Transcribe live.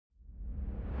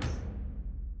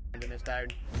Kane is down,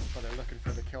 but they're looking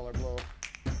for the killer blow.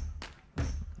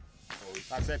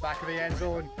 That's it, back of the end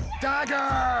zone.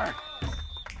 Dagger!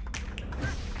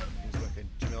 He's looking.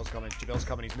 Jamil's coming.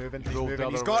 He's moving. He's moving.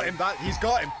 He's got him.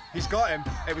 He's got him.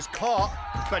 It was caught,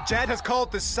 but Jed has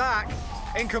called the sack.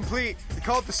 Incomplete. He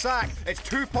called the sack. It's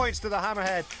 2 points to the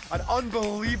Hammerhead. An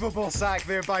unbelievable sack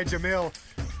there by Jamil.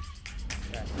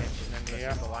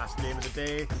 This is the last game of the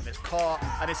day. It's caught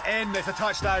and it's in. It's a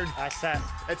touchdown. That's it.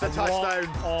 It's a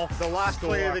touchdown. The last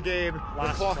play of the game.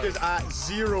 The clock is at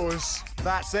zeros.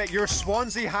 That's it. Your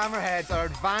Swansea Hammerheads are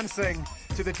advancing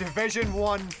to the Division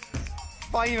 1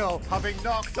 final, having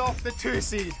knocked off the 2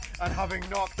 seed and having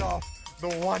knocked off the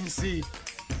 1 seed.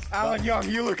 Alan Young,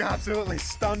 you look absolutely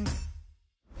stunned.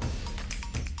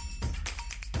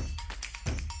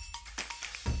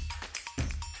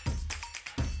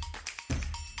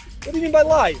 What do you mean by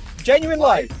live? Genuine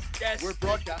live? Yes. We're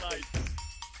broadcasting.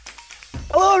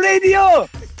 Hello, radio!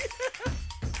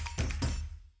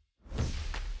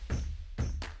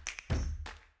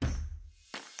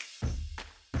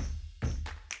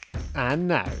 And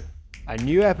now, a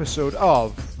new episode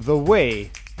of The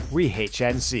Way We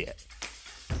HNC It.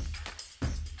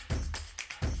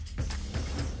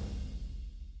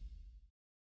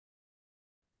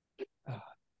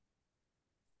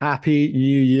 Happy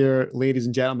New Year, ladies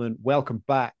and gentlemen. Welcome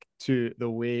back to The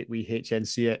Way We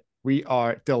HNC It. We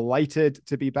are delighted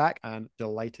to be back and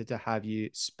delighted to have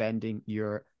you spending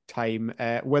your time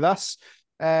with us.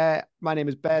 My name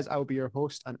is Bez. I will be your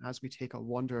host. And as we take a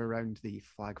wander around the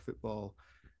flag football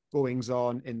goings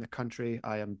on in the country,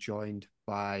 I am joined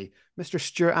by Mr.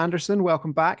 Stuart Anderson.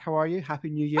 Welcome back. How are you?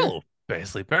 Happy New Year. Hello,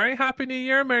 Besley Berry. Happy New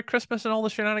Year. Merry Christmas and all the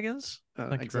shenanigans.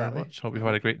 Thank you very much. Hope you've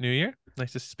had a great New Year.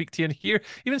 Nice to speak to you and hear,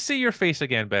 even see your face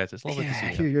again, Bez. It's lovely to see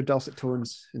you. Hear your dulcet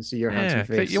tones and see your handsome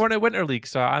face. You weren't at Winter League,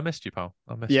 so I missed you, pal.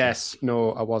 I missed you.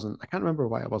 No, I wasn't. I can't remember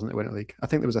why I wasn't at Winter League. I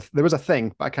think there was a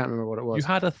thing, but I can't remember what it was. You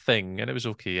had a thing, and it was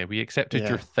okay. We accepted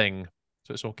your thing,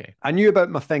 so it's okay. I knew about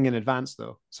my thing in advance,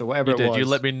 though. So whatever it was, you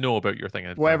let me know about your thing in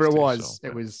advance. Whatever it was,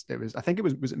 it was. I think it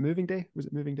was. Was it moving day? Was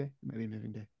it moving day? Maybe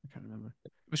moving day. I can't remember.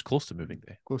 It was close to moving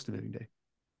day. Close to moving day.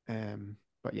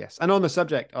 But yes, and on the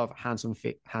subject of handsome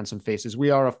faces, we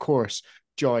are, of course,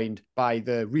 joined by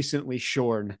the recently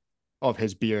shorn of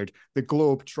his beard, the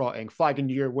globe-trotting, flag and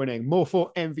year winning,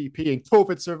 Mofo MVP and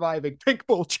COVID surviving Pink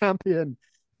Bowl champion,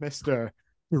 Mr.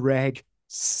 Greg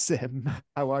Sim.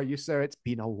 How are you, sir? It's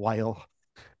been a while.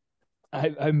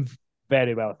 I'm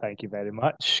very well, thank you very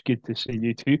much. Good to see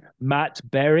you too. Matt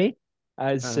Berry,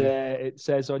 as it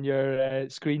says on your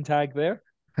screen tag there.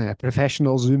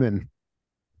 Professional zoom in.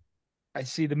 I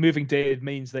see the moving day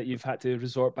means that you've had to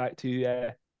resort back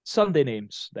to Sunday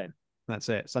names then. That's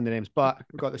it, Sunday names. But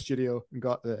we've got the studio and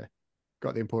got the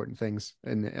important things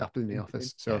up in the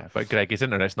office. So, yeah, but Greg, his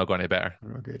internet's not going any better.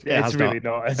 Oh, good. Yeah, it's really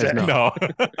not. Is it? No,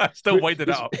 still winded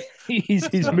up.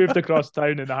 He's moved across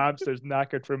town and the hamster's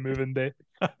knackered from moving day.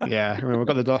 Yeah, I mean, we've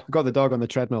got the dog on the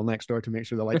treadmill next door to make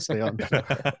sure the lights stay on.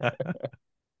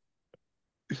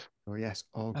 Oh yes,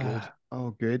 all good.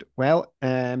 All good. Well,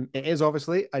 it is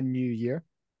obviously a new year,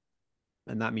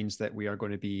 and that means that we are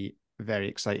going to be very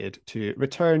excited to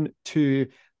return to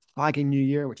Flagging New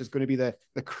Year, which is going to be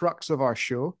the crux of our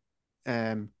show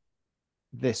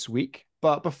this week.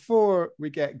 But before we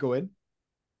get going,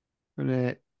 I'm going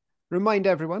to remind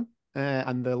everyone,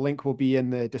 and the link will be in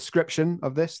the description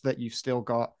of this, that you've still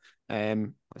got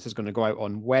this is going to go out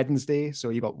on Wednesday. So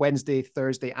you've got Wednesday,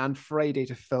 Thursday, and Friday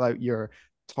to fill out your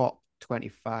top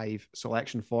 25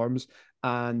 selection forms,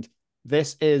 and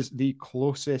this is the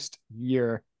closest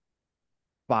year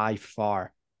by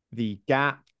far. The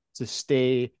gap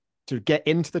to get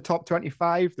into the top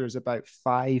 25, there's about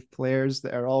 5 players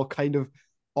that are all kind of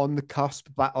on the cusp,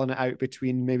 battling it out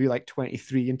between maybe like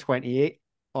 23 and 28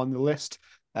 on the list,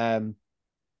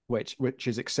 which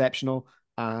is exceptional.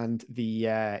 And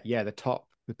the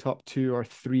top 2 or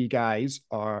 3 guys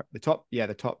are the top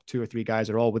 2 or 3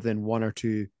 guys are all within 1 or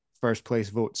 2 first place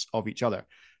votes of each other.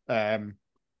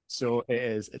 So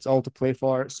it's all to play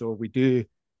for. So we do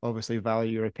obviously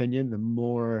value your opinion. The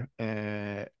more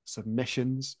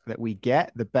submissions that we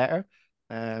get, the better.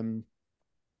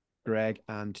 Greg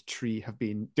and Tree have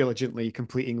been diligently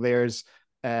completing theirs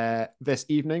this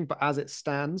evening, but as it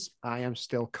stands, I am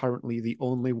still currently the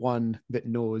only one that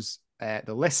knows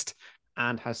the list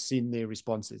and has seen the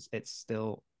responses. It's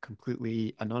still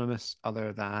completely anonymous,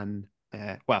 other than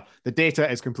the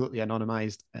data is completely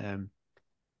anonymized,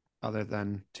 other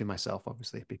than to myself,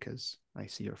 obviously, because I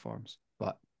see your forms.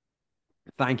 But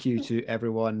thank you to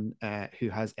everyone who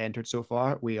has entered so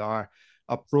far. We are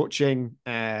approaching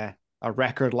a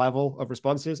record level of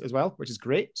responses as well, which is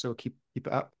great. So keep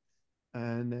it up.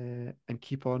 and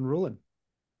keep on rolling.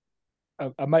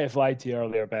 I might have lied to you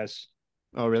earlier, Bez.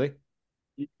 Oh, really?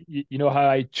 You know how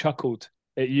I chuckled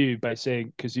at you by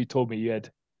saying, because you told me you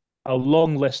had a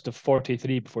long list of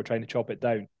 43 before trying to chop it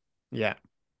down. Yeah.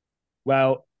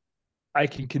 Well, I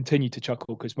can continue to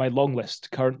chuckle because my long list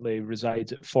currently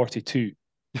resides at 42.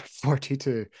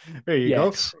 42. There you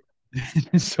yes. go.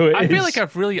 So I feel like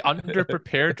I've really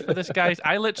underprepared for this, guys.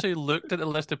 I literally looked at the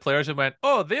list of players and went,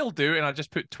 "Oh, they'll do," and I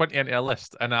just put 20 into a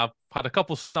list, and I've had a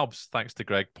couple snubs thanks to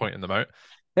Greg pointing them out.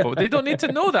 But they don't need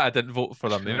to know that I didn't vote for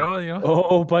them. You know.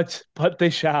 Oh, but they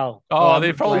shall. Oh,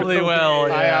 they probably will.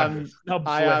 Yeah.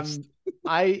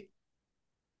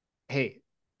 Hey,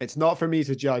 it's not for me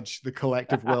to judge the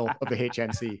collective will of the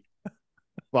HNC,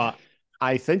 but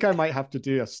I think I might have to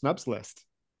do a snubs list.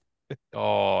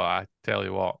 Oh, I tell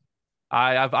you what,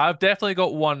 I've definitely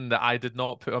got one that I did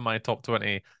not put on my top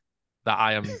 20 that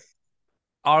I am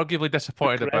arguably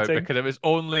disappointed about because it was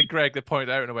only Greg that pointed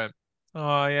out and I went,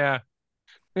 "Oh yeah,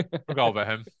 forgot about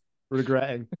him."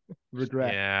 Regret.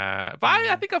 Yeah, but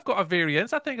I think I've got a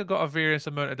variance. I think I've got a variance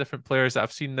amount of different players that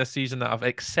I've seen this season that have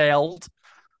excelled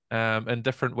in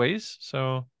different ways.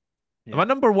 So my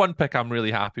number one pick I'm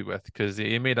really happy with because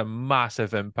he made a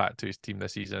massive impact to his team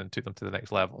this season and took them to the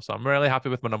next level. So I'm really happy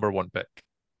with my number one pick.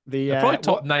 Probably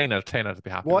top 9 or 10 I'd be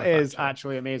happy with. What is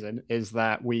actually amazing is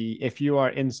that if you are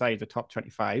inside the top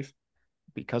 25,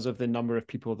 because of the number of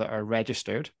people that are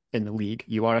registered in the league,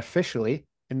 you are officially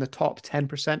in the top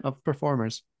 10% of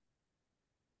performers.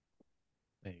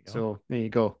 There you go. So there you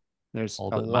go. There's a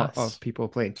lot of people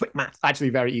playing. Quick maths. Actually,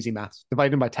 very easy maths.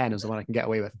 Divided by 10 is the one I can get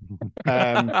away with.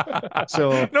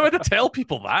 So no, to tell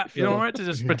people that, you know, right? To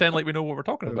just pretend like we know what we're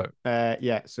talking about.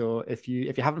 Yeah. So if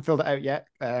you haven't filled it out yet,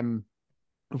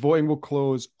 voting will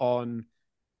close on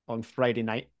Friday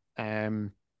night.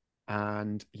 And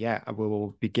yeah, we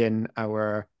will begin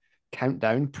our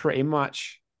countdown pretty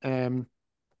much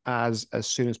as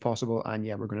soon as possible. And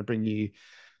yeah, we're going to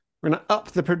up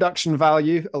the production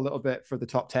value a little bit for the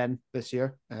top 10 this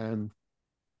year.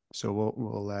 So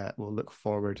we'll look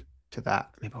forward to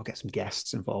that. Maybe I'll get some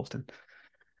guests involved and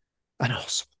all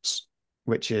sorts,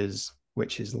 which is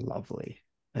lovely.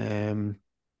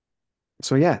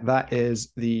 So yeah, that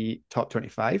is the top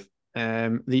 25.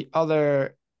 The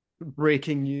other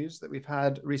breaking news that we've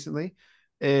had recently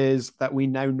is that we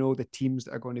now know the teams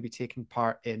that are going to be taking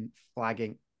part in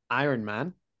flagging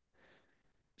Ironman,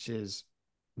 which is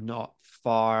not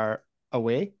far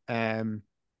away. I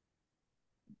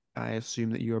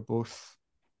assume that you are both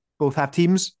have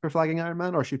teams for flagging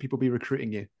Ironman, or should people be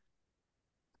recruiting you?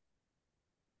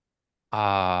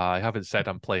 I haven't said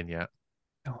I'm playing yet.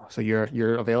 Oh, so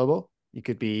you're available? You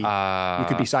could be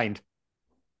signed.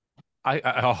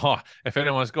 If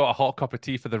anyone's got a hot cup of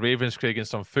tea for the Ravens, Craig, and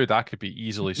some food, I could be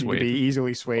easily swayed. You could be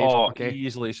easily swayed. Oh, okay.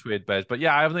 Easily swayed, Bez. But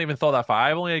yeah, I haven't even thought that far.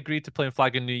 I've only agreed to playing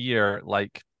Flag in New Year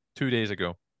like 2 days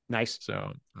ago. Nice.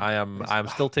 So I'm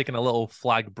still taking a little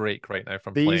flag break right now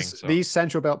from playing. So. These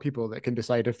Central Belt people that can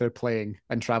decide if they're playing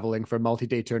and traveling for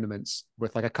multi-day tournaments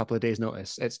with like a couple of days'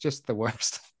 notice, it's just the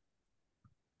worst.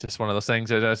 Just one of those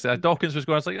things. Dawkins was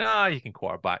going, it's like, you can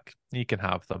quarterback. You can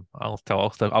have them. I'll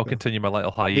continue my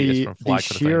little hiatus from flag.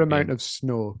 The sheer amount of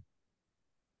snow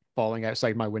falling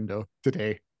outside my window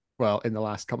today, well, in the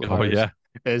last couple of hours,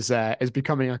 is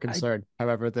becoming a concern.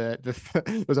 However,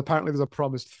 there's a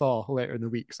promised thaw later in the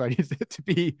week, so I needed it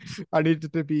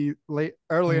to be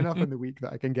early enough in the week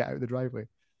that I can get out of the driveway.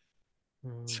 I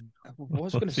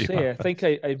was going to say, I think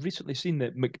I've recently seen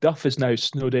that Macduff is now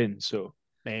snowed in, so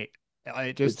mate.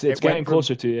 It's getting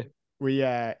closer to you. We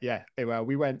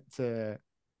went to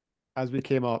as we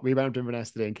came off. We went up to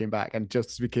Inverness today and came back, and just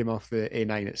as we came off the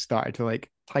A9, it started to like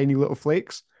tiny little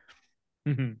flakes,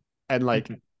 and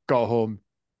got home,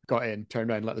 got in,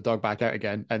 turned around, let the dog back out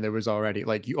again, and there was already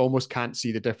like you almost can't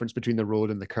see the difference between the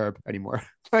road and the curb anymore.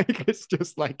 Like it's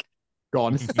just like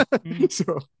gone.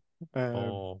 So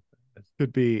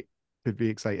could be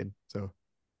exciting. So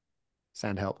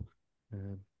send help.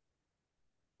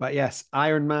 But yes,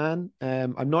 Iron Man.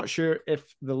 I'm not sure if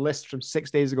the list from 6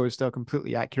 days ago is still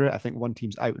completely accurate. I think one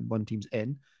team's out and one team's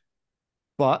in.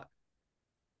 But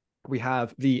we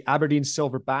have the Aberdeen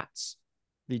Silver Bats,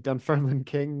 the Dunfermline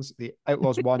Kings, the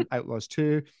Outlaws 1, Outlaws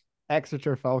 2,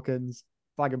 Exeter Falcons,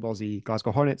 Flag and Ball Z,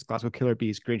 Glasgow Hornets, Glasgow Killer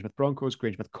Bees, Grangemouth Broncos,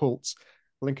 Grangemouth Colts,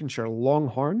 Lincolnshire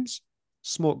Longhorns,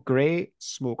 Smoke Grey,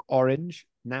 Smoke Orange,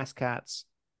 Nascats,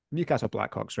 Newcastle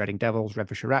Blackhawks, Reading Devils,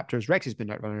 Renfrewshire Raptors, Wrexham's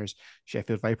Midnight Runners,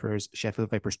 Sheffield Vipers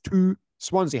 2,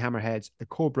 Swansea Hammerheads, the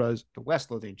Cobras, the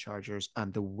West Lothian Chargers,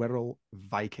 and the Wirral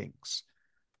Vikings.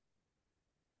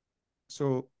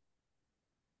 So,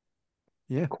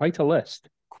 yeah. Quite a list.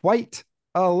 Quite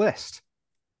a list.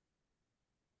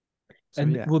 So,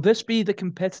 And yeah. will this be the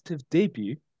competitive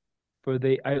debut for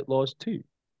the Outlaws 2?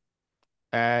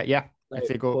 Yeah. Like, If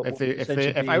they go, what if will they, essentially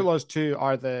if be... Outlaws 2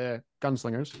 are the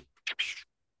gunslingers,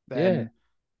 then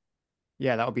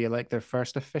yeah, that'll be like their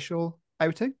first official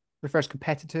outing, their first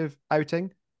competitive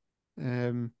outing,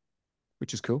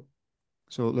 which is cool.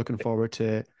 So looking forward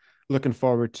to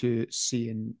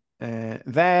seeing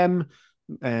them.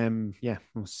 Yeah,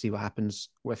 we'll see what happens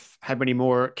with how many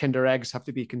more Kinder eggs have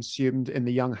to be consumed in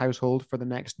the young household for the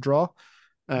next draw.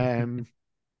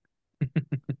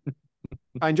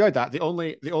 I enjoyed that. The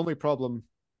only problem,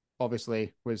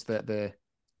 obviously, was that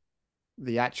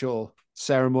the actual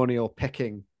ceremonial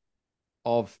picking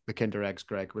of the Kinder eggs,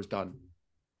 Greg, was done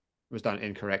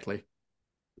incorrectly.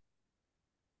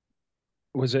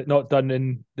 Was it not done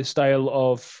in the style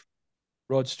of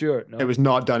Rod Stewart? It No. was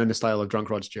not done in the style of Drunk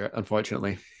Rod Stewart,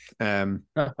 unfortunately. So,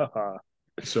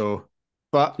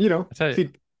 but I tell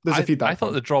you, there's a I feedback thought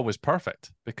form. the draw was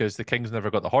perfect because the Kings never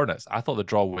got the Hornets. I thought the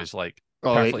draw was like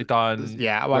Oh, perfectly done,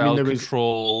 yeah. Well, I mean, well there was.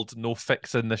 controlled, no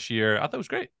fixing this year. I thought it was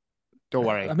great. Don't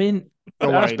I worry. mean,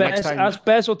 Don't as worry. Next time,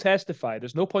 Bez will testify,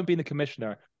 there's no point being the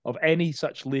commissioner of any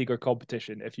such league or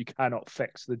competition if you cannot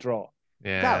fix the draw.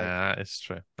 exactly. Yeah, it's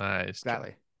true. That is true.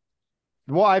 Exactly.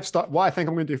 What I think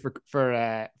I'm going to do for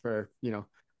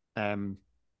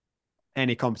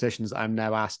any competitions I'm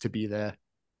now asked to do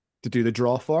the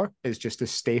draw for is just to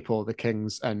staple the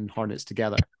Kings and Hornets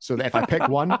together, so that if I pick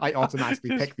one, I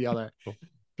automatically pick the other.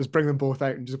 Just bring them both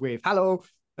out and just wave hello.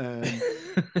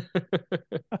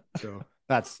 So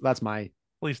that's my.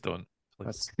 Please don't.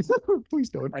 Please. Please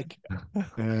don't.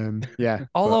 Yeah.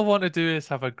 All I want to do is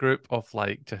have a group of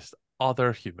like just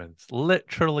other humans,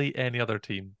 literally any other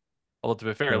team. Although to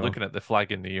be fair, Sure. looking at the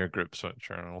flag in the year groups, which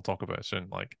we'll talk about soon,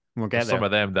 like We'll get there's some there.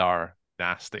 of them that are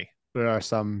nasty. There are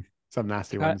some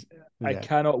nasty ones. I Yeah.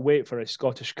 cannot wait for a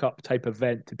Scottish Cup type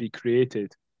event to be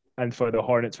created and for the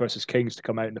Hornets versus Kings to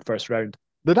come out in the first round.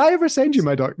 Did I ever send you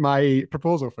my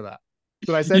proposal for that?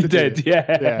 Did I send You it to did, you? yeah.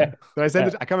 Yeah. Did I send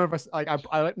Yeah. it? I can't remember.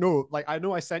 I no, like I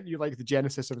know I sent you like the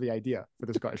genesis of the idea for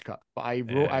the Scottish Cup, but I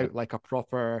wrote Yeah. out like a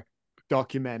proper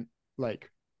document, like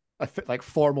like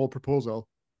formal proposal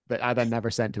that I then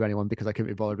never sent to anyone because I couldn't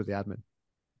be bothered with the admin.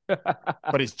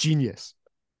 But it's genius.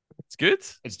 It's good.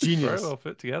 It's genius. Very well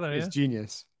put together. It's Yeah.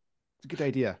 genius. It's a good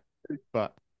idea,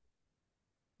 but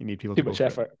you need people Too to much go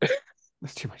for effort. it.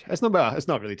 It's too much. It's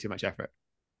not really too much effort.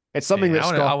 It's something Yeah,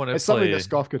 that I wanna It's something play. that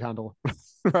Scoff could handle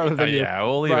rather than Yeah,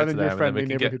 we'll leave it to your them, and then we friendly can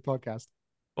get neighborhood podcast.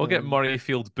 we'll get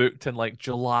Murrayfield booked in like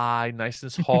July, nice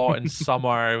and hot in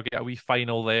summer. We'll get a wee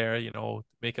final there.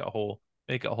 Make it a whole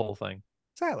thing.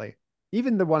 Exactly.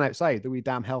 Even the one outside, the wee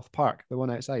Dam Health Park, the one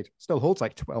outside, still holds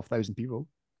like 12,000 people.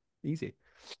 Easy.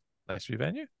 Nice wee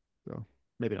venue. So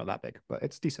maybe not that big, but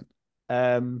it's decent.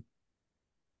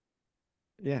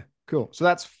 Yeah, cool. So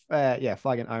that's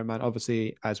Flag and Ironman.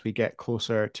 Obviously, as we get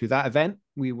closer to that event,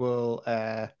 we will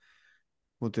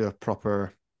we'll do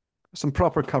some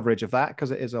proper coverage of that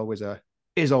because it is always a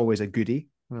goodie,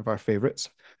 one of our favorites.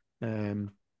 So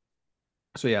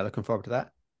yeah, looking forward to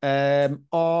that.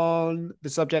 On the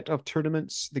subject of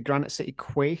tournaments, the Granite City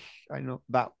Quake, I know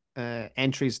that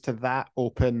entries to that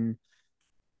open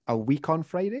a week on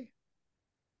Friday.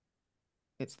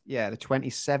 It's the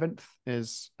 27th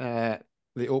is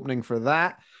the opening for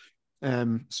that.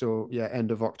 So yeah,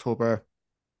 end of October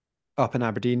up in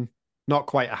Aberdeen. Not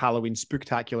quite a Halloween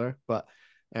spooktacular, but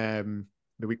the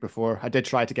week before I did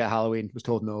try to get Halloween, was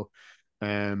told no.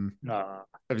 Nah.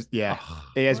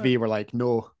 ASV were like,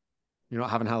 no, you're not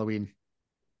having Halloween.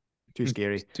 Too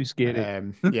scary. Too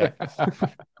scary. Yeah.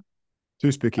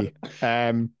 Too spooky.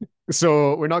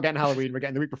 So we're not getting Halloween, we're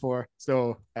getting the week before.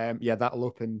 So that'll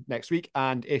open next week.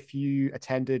 And if you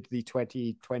attended the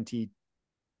 2022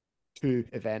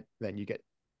 event, then you get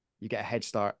a head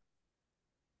start.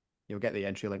 You'll get the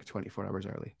entry link 24 hours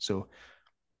early. So,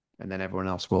 and then everyone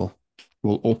else will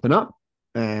open up.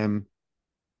 So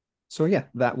yeah,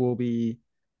 that'll be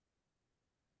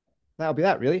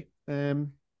that really.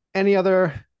 Any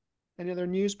other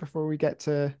news before we get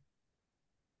to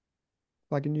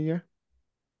Flag and New Year?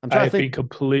 I've been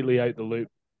completely out the loop.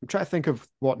 I'm trying to think of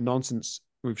what nonsense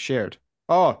we've shared.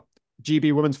 Oh,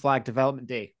 GB Women's Flag Development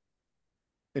Day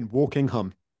in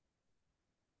Wokingham,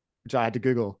 which I had to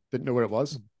Google. Didn't know where it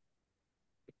was.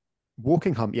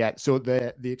 Wokingham, yeah. So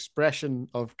the expression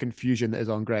of confusion that is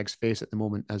on Greg's face at the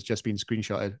moment has just been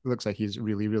screenshotted. It looks like he's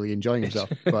really, really enjoying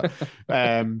himself. But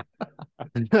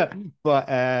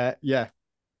yeah.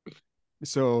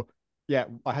 So yeah,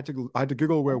 I had to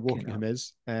Google where Wokingham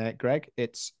is. Greg,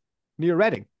 it's near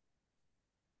Reading,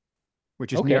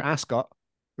 which is near Ascot,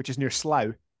 which is near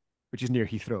Slough, which is near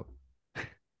Heathrow.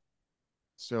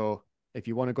 So if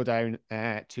you want to go down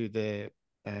to the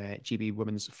GB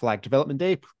Women's Flag Development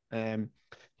Day,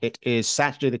 it is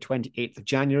Saturday, the 28th of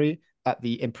January at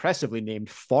the impressively named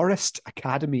Forest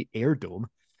Academy Airdome.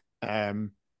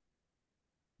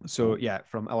 So yeah,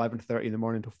 from 11:30 in the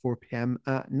morning to 4 p.m.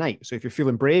 at night. So if you're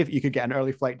feeling brave, you could get an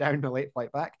early flight down and a late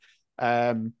flight back.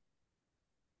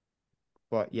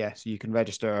 But yeah, so you can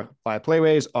register via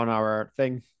Playways on our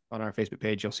thing, on our Facebook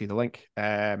page. You'll see the link.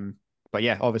 But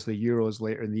yeah, obviously Euros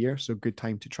later in the year, so good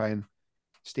time to try and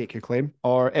stake your claim.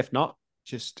 Or if not,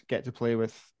 just get to play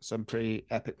with some pretty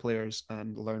epic players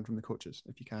and learn from the coaches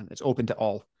if you can. It's open to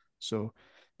all. So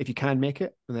if you can make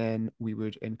it, then we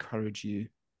would encourage you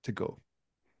to go.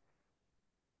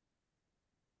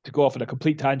 To go off on a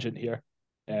complete tangent here,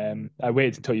 I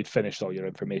waited until you'd finished all your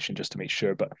information just to make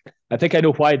sure, but I think I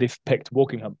know why they've picked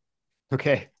Wokingham.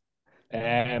 Okay.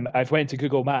 I've went to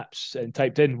Google Maps and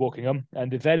typed in Wokingham,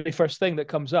 and the very first thing that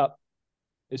comes up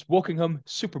is Wokingham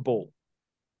Super Bowl.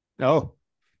 Oh.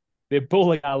 The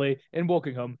bowling alley in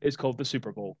Wokingham is called the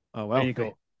Super Bowl. Oh well. There you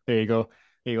go. There you go.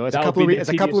 There you go. It's That'll a couple of weeks. It's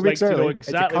a couple of weeks early. Exactly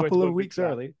it's a couple of weeks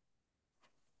early.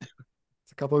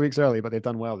 It's a couple of weeks early, but they've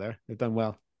done well there. They've done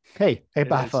well. Hey,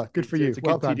 Baffa, good for you. It's a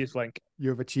well good done. tedious link. You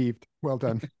have achieved. Well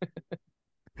done.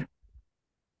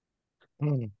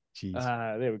 Jeez.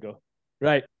 There we go.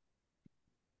 Right.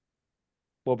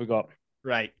 What have we got?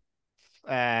 Right.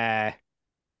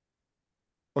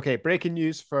 Okay, breaking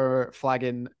news for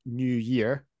flagging New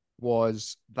Year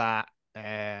was that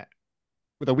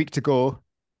with a week to go,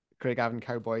 Craigavon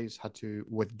Cowboys had to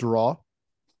withdraw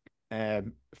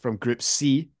from Group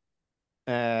C.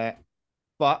 But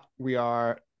we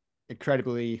are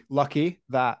incredibly lucky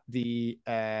that the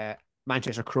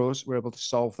Manchester Crows were able to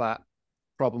solve that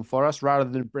problem for us. Rather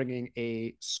than bringing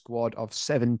a squad of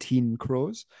 17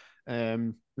 Crows,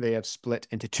 they have split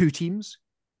into two teams.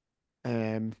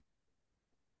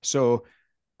 So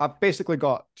I've basically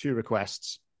got two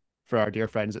requests for our dear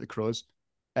friends at the Crows.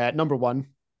 Number one,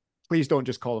 please don't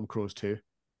just call them Crows 2.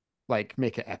 Like,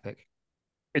 make it epic.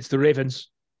 It's the Ravens.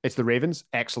 It's the Ravens.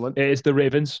 Excellent. It is the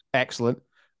Ravens. Excellent.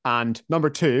 And number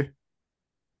two,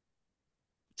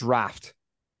 draft.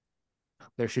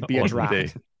 There should be a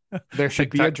draft. There should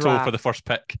be a draft for the first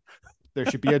pick. There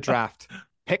should be a draft.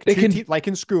 Pick two like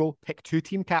in school, pick 2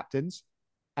 team captains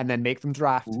and then make them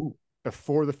draft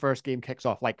before the first game kicks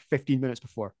off, like 15 minutes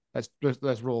before. Let's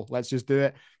roll. Let's just do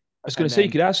it. I was going to say, you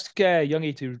could ask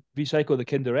Youngie to recycle the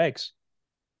Kinder eggs.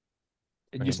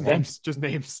 And just names. Just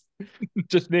names.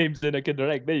 Just names in a Kinder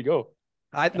egg. There you go.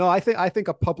 I think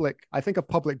a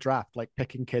public draft, like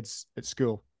picking kids at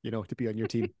school, to be on your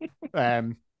team.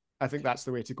 I think that's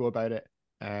the way to go about it.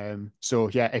 So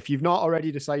yeah, if you've not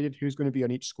already decided who's going to be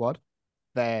on each squad,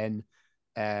 then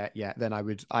then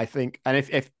I think, and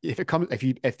if here's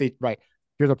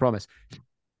a promise.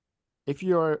 If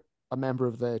you're a member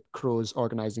of the Crows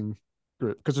organizing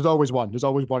group, because there's always one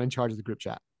in charge of the group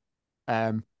chat.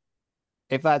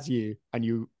 If that's you and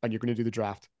you're going to do the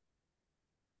draft,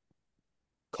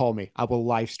 call me. I will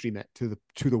live stream it to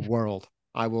the world.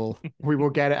 We will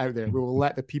get it out there. We will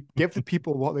let the people give the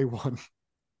people what they want.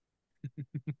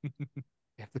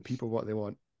 Give the people what they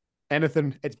want.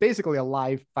 Anything. It's basically a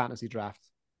live fantasy draft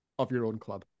of your own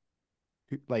club.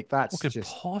 Like that's what could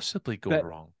possibly go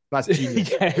wrong? That's genius.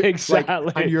 Yeah,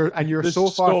 exactly. And you're There's so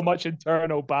far so much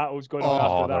internal battles going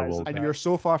on after that. And you're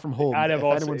so far from home. If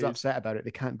anyone's upset about it,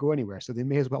 they can't go anywhere. So they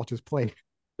may as well just play.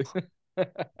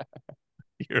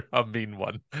 You're a mean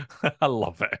one. I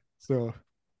love it. So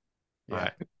yeah.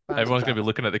 Right. Everyone's gonna be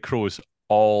looking at the Crows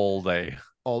all day.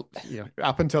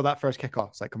 Up until that first kickoff.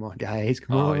 It's like, come on, guys,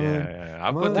 come on. Yeah.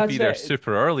 I've got to be there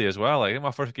super early as well. Like,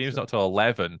 my first game's not till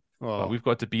 11. But we've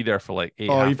got to be there for like 8.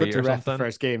 You've got to ref the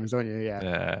first games, don't you?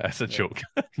 Yeah, that's a joke.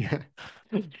 Yeah.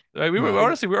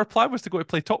 Our plan was to go to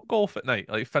play Top Golf at night.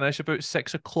 Like, finish about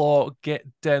 6 o'clock, get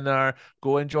dinner,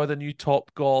 go enjoy the new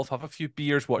Top Golf, have a few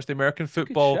beers, watch the American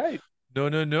football.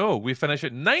 No. We finish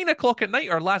at 9 o'clock at night.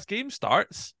 Our last game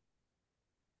starts.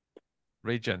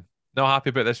 Raging. Not happy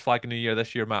about this flag New Year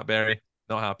this year, Matt Berry.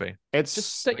 Not happy. It's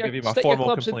just stick your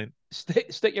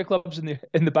clubs in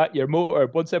the back of your motor.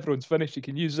 Once everyone's finished, you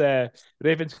can use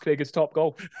Ravens Craig as Top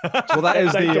Golf. Well, that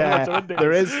is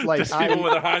there is like just people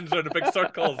with their hands around the big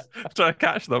circles trying to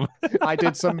catch them. I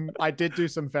did do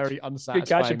some very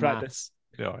unsatisfying maths.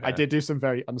 Yeah. I did do some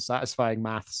very unsatisfying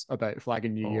maths about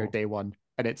flagging New Year day one,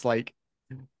 and it's like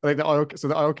the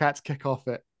Oil Cats kick off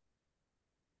at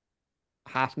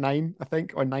 9:30, I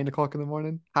think, or 9 o'clock in the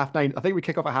morning. 9:30. I think we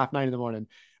kick off at 9:30 in the morning,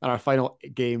 and our final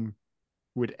game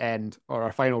would end, or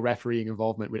our final refereeing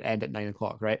involvement would end at 9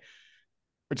 o'clock, right?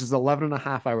 Which is 11 and a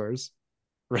half hours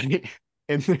right?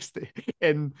 In this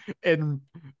in in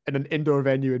an indoor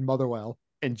venue in Motherwell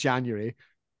in January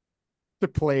to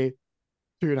play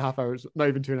 2.5 hours, not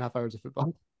even 2.5 hours of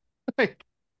football. like,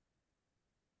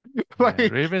 Yeah, like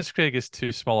Ravenscraig is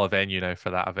too small a venue now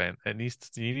for that event.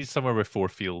 You need somewhere with 4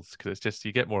 fields because it's just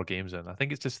you get more games in. I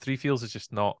think it's just 3 fields is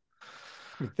just not.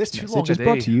 this Too message long a is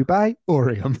brought day. to you by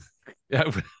Orium. Yeah,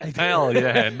 hell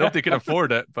yeah, nobody can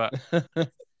afford it, but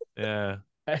yeah,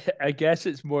 I guess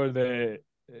it's more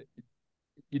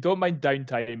you don't mind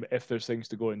downtime if there's things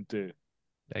to go and do, with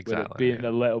it exactly. being Yeah.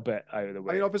 a little bit out of the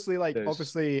way. I mean, obviously,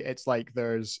 There's it's like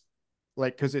there's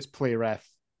like because it's play ref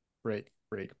break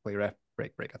play ref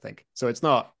break. I think so. It's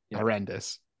not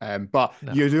horrendous. But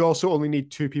No. you do also only need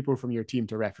 2 people from your team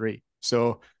to referee.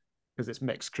 So because it's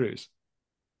mixed crews.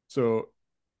 So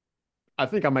I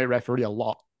think I might referee a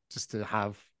lot just to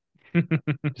have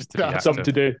Just to be something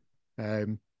to active.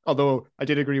 do. Although I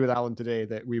did agree with Alan today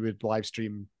that we would live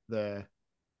stream the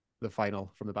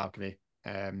final from the balcony,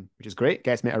 which is great.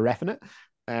 Gets me to ref in it.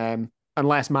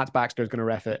 Unless Matt Baxter is going to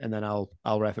ref it, and then I'll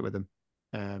ref it with him.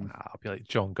 I'll be like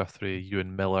John Guthrie,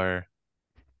 Ewan Miller,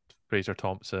 Fraser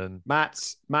Thompson.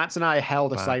 Matt's and I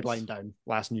held a Matt. sideline down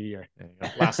last New Year. There you go.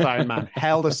 Last Iron Man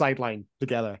held a sideline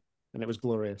together, and it was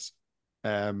glorious.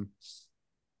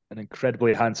 an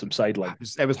incredibly handsome sideline.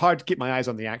 It was hard to keep my eyes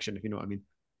on the action, if you know what I mean.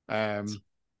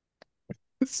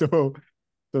 So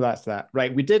that's that.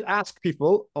 Right. We did ask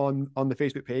people on the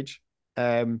Facebook page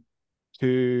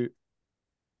to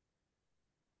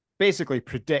basically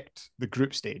predict the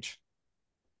group stage.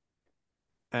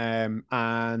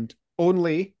 And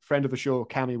only friend of the show,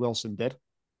 Cammy Wilson, did.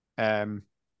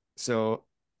 So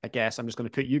I guess I'm just going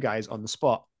to put you guys on the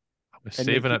spot. We're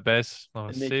saving it, Bez.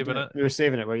 I'm saving it. We're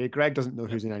saving it. Where Greg doesn't know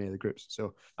who's in any of the groups.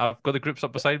 So I've got the groups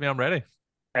up beside me. I'm ready.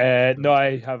 No,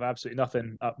 I have absolutely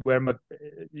nothing.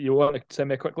 You want to send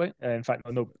me quickly? In fact,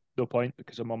 no point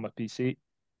because I'm on my PC.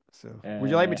 So would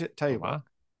you like me to tell you what?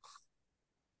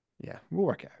 Yeah, we'll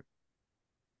work it out.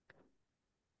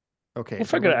 Okay, we'll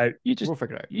figure it out. We'll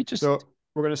figure it out. You just. So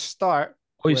we're going to start.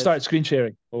 Oh, you started screen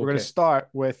sharing. We're going to start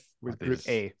with Group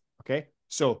A. Okay,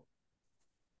 so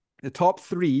the top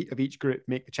 3 of each group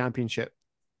make the championship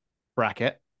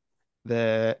bracket.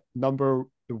 The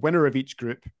winner of each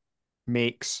group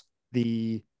gets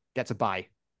a bye.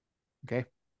 Okay,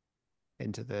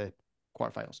 into the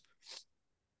quarterfinals.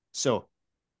 So,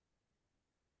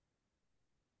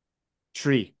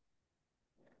 Tree,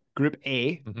 Group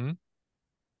A,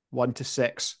 1 to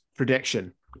 6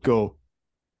 prediction. Go.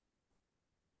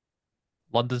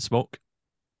 London Smoke.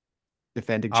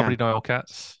 Defending Aberdeen champion.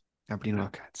 Oilcats. Aberdeen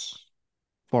Oilcats.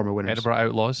 Former winners. Edinburgh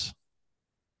Outlaws.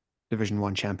 Division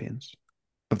 1 champions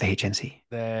of the HNC.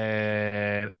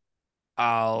 Then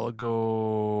I'll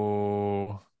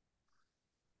go.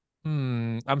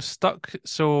 I'm stuck.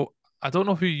 So I don't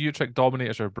know who Utrecht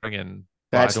Dominators are bringing.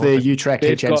 That's the Utrecht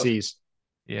HNCs.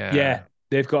 Yeah.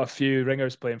 They've got a few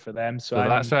ringers playing for them. So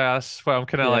that's why I'm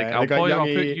kind of like, I'll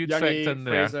put Utrecht in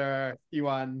there. Fraser,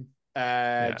 Ewan,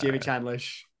 Jamie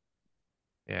Chandlish.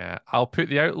 Yeah, I'll put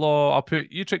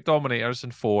Utrecht Dominators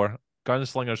in 4,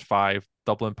 Gunslingers 5,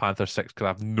 Dublin Panthers 6, because I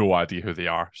have no idea who they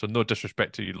are. So no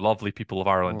disrespect to you lovely people of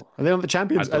Ireland. Are they not the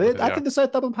champions? I think the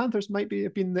South Dublin Panthers might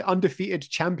have been the undefeated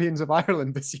champions of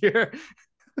Ireland this year.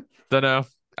 Don't know.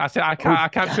 I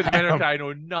can't put them in. I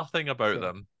know nothing about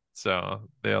them. So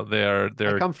they're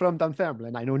I come from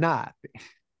Dunfermline. I know not.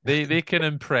 They can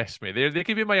impress me. They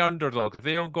can be my underdog. If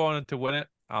they don't go on to win it,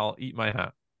 I'll eat my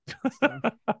hat.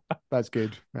 That's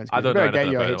good. I don't know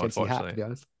anything about them, HNC hat, to be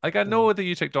honest. Like I know the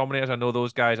Utrecht Dominators. I know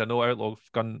those guys. I know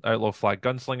Outlaw Flag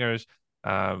Gunslingers,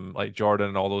 like Jordan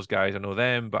and all those guys. I know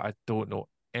them, but I don't know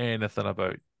anything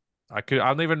about. I've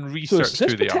not even researched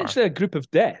who they are. Potentially a group of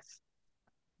death.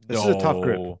 This is a tough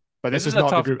group. But this is not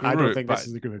the group. I don't think this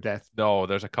is the group of death. No,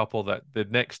 there's a couple that the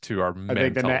next 2 are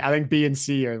mental. I think B and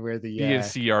C are where the B and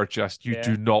C are just you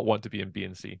do not want to be in B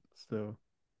and C.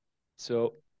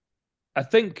 So I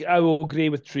think I will agree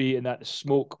with Tree in that the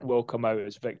Smoke will come out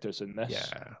as victors in this.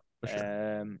 Yeah, for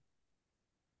sure.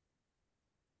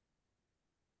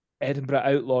 Edinburgh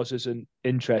Outlaws is an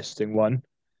interesting one,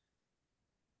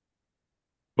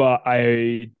 but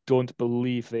I don't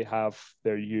believe they have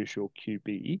their usual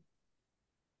QB.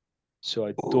 So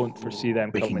I don't foresee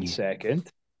them coming second.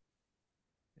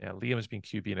 Yeah, Liam has been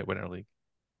QB in at Winter League.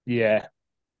 Yeah,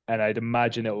 and I'd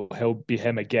imagine he'll be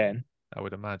him again. I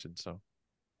would imagine so.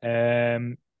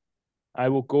 I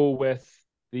will go with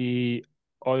the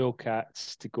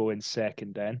Oilcats to go in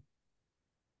second then.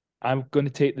 I'm going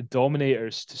to take the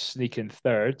Dominators to sneak in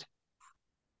third.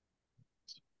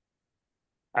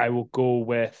 I will go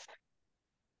with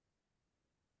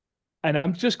And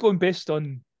I'm just going based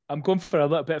on. I'm going for a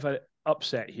little bit of an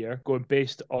upset here, going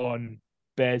based on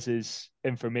Bez's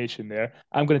information there.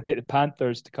 I'm going to take the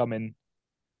Panthers to come in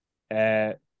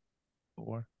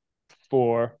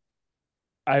 4,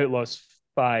 Outlaws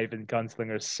 5, and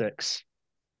Gunslingers 6.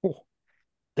 Oh.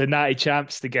 The natty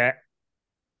champs to get.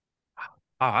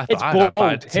 I It's thought I had a bold.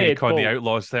 bad Hey, take it's on the bold.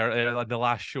 Outlaws there in the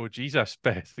last show. Jesus,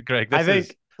 Beth, Greg, I this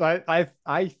is think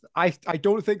I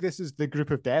don't think this is the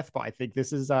group of death, but I think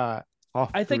this is a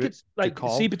tough I think group it's to like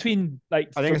call. between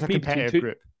like I think for it's a me between competitive two.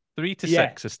 group. 3 to Yeah.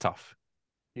 6 is tough.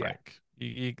 Yeah.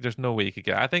 Like there's no way you could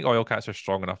get. I think Oilcats are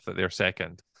strong enough that they're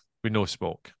second with no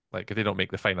smoke. Like if they don't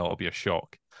make the final, it'll be a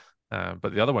shock.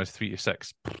 But the other one's 3 to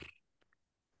 6.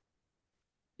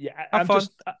 Yeah, Have fun.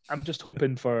 I'm just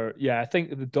hoping for. Yeah, I think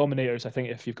the Dominators. I think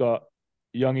if you've got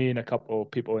Youngie and a couple of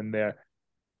people in there,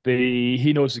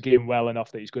 he knows the game well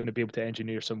enough that he's going to be able to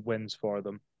engineer some wins for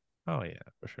them. Oh yeah,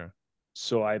 for sure.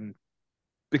 So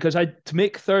to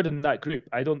make third in that group,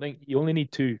 I don't think you only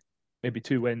need maybe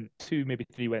 3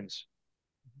 wins,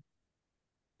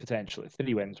 potentially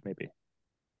 3 wins, maybe.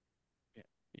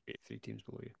 Yeah, 3 teams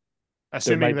below you.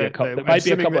 There might be a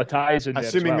couple of ties in there.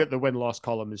 Assuming that the win-loss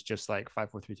column is just like 5,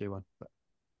 4, 3, 2, 1. But...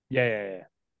 Yeah.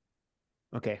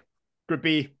 Okay. Group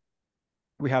B,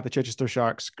 we have the Chichester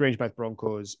Sharks, Grangemouth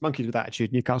Broncos, Monkeys with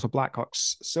Attitude, Newcastle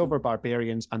Blackhawks, Silver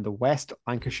Barbarians, and the West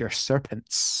Lancashire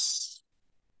Serpents.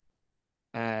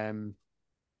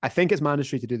 I think it's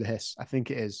mandatory to do the hiss. I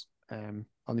think it is.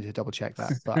 I'll need to double check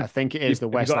that, but I think it is the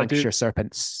West Lancashire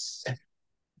Serpents.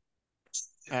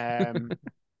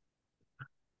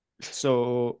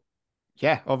 So,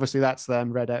 yeah, obviously that's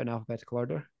them read out in alphabetical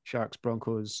order. Sharks,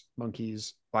 Broncos,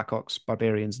 Monkeys, Blackhawks,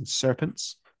 Barbarians, and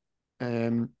Serpents.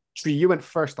 Tree, you went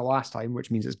first the last time, which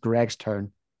means it's Greg's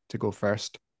turn to go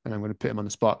first. And I'm going to put him on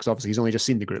the spot because obviously he's only just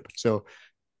seen the group. So,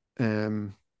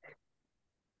 on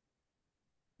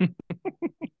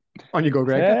you go,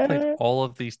 Greg. I've played all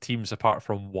of these teams apart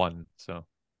from one. So,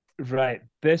 right,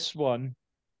 this one,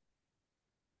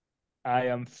 I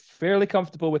am fairly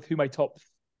comfortable with who my top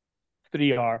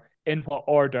 3 are. In what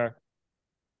order?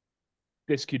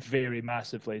 This could vary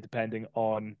massively depending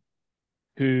on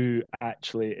who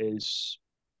actually is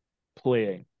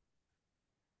playing.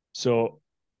 So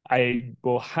I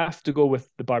will have to go with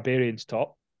the Barbarians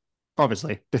top.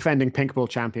 Obviously, defending Pink Bowl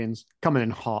champions, coming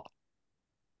in hot.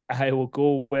 I will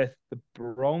go with the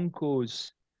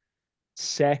Broncos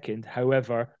second.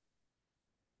 However,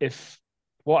 if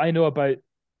what I know about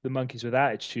the Monkeys with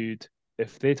Attitude,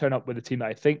 if they turn up with a team that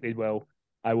I think they will,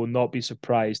 I will not be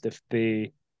surprised if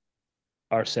they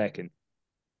are second.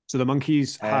 So the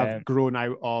Monkeys have grown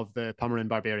out of the Pomeranian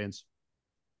Barbarians.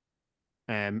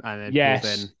 And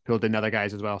then pulled in other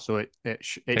guys as well. So it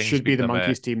should be the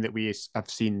Monkeys team that we have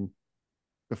seen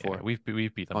before. Yeah, we've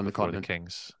beat them on before, the continent. The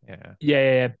Kings. Yeah.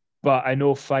 Yeah, but I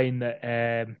know fine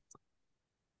that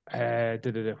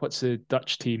what's the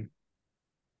Dutch team?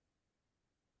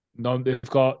 No, they've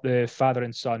got the father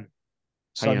and son.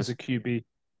 Son's the QB.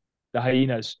 The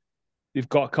Hyenas. They've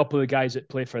got a couple of guys that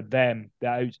play for them.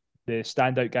 The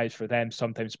standout guys for them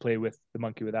sometimes play with the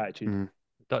Monkey with Attitude. Mm.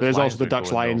 There's also the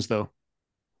Dutch Lions, though.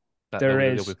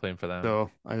 They'll be playing for them. So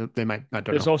they might. I don't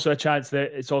know. There's also a chance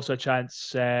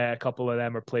that a couple of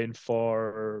them are playing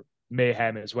for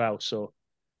Mayhem as well. So,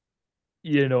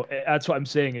 that's what I'm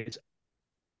saying is,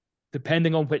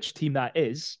 depending on which team that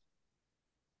is,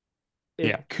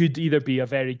 it could either be a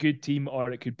very good team or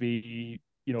it could be,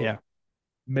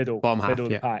 middle of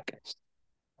the pack.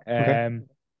 Okay.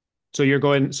 So you're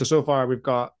going. So far we've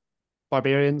got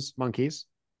Barbarians, Monkeys.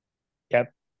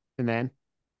 Yep. And then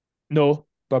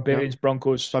Barbarians,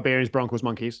 Broncos. Barbarians, Broncos,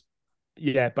 Monkeys.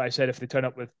 Yeah, but I said if they turn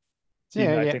up with team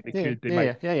that I think they could, they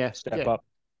might step up.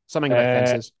 Something about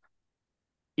fences.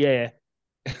 Yeah.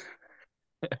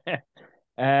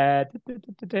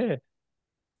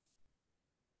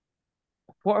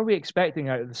 What are we expecting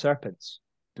out of the Serpents?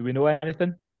 Do we know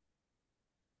anything?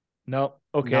 No.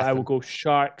 Okay, nothing. I will go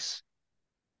Sharks,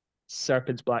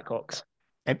 Serpents, Blackhawks.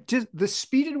 Just the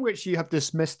speed in which you have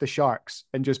dismissed the Sharks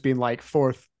and just been like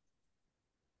fourth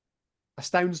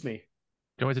astounds me. Do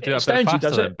you want me to do it a bit faster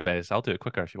than Bez? I'll do it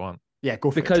quicker if you want. Yeah, go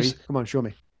for it. Come on, show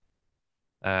me.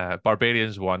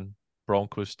 Barbarians 1,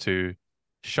 Broncos 2,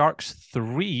 Sharks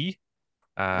 3,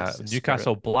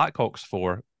 Newcastle Blackhawks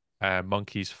 4,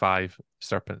 Monkeys 5,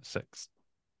 Serpents 6.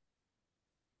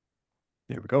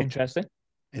 There we go. Interesting.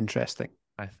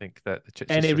 I think that the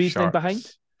Chichester reasoning behind?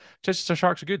 Chichester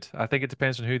Sharks are good. I think it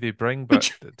depends on who they bring, but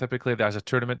typically as a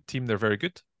tournament team, they're very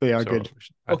good. They are good.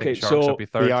 I think Sharks will be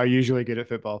third. They are usually good at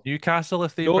football. Newcastle,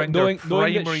 if they bring their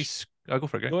primary... I'll go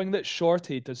for it. Knowing that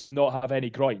Shorty does not have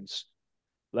any groins,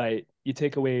 like you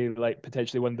take away like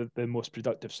potentially one of the most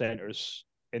productive centers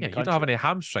in Yeah, the you country. don't have any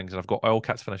hamstrings, and I've got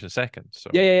Wildcats finishing second. So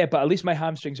Yeah. But at least my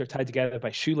hamstrings are tied together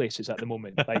by shoelaces at the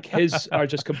moment. Like his are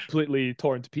just completely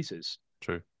torn to pieces.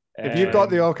 True. If you've got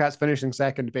the All Cats finishing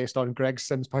second based on Greg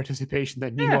Sim's participation,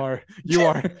 then you are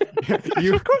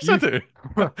Of course I do.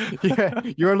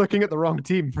 You are looking at the wrong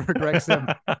team for Greg Sim.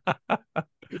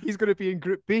 He's going to be in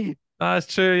Group B. That's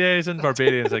true. Yeah, he's in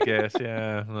Barbarians, I guess.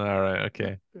 Yeah. All right.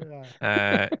 Okay.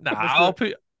 I'll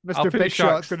put Mr. the Big Shot's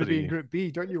Sharks going to be in 3. Group B.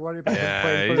 Don't you worry about him Yeah,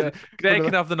 playing for Greg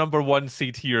can have the number 1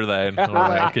 seed here then. All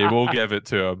right, okay, we'll give it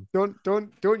to him.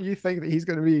 Don't you think that he's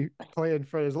going to be playing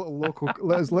for his little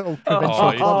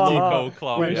provincial club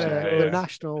club when yeah, the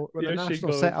national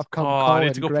setup comes calling? I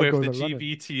need to go play with the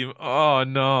GB team. Oh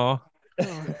no.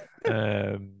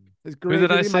 It's great,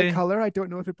 really my color. I don't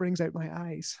know if it brings out my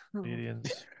eyes.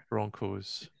 Barbarians,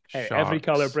 Broncos. Hey, every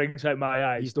color brings out my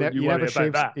eyes. Don't you worry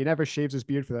about that. He never shaves his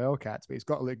beard for the Cats, but he's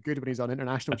got to look good when he's on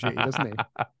international duty, doesn't he?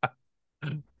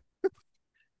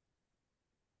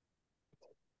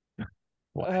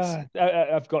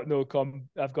 I've got no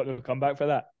comeback for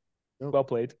that. Nope. Well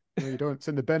played. No, you don't. It's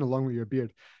in the bin along with your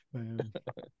beard.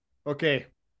 Okay.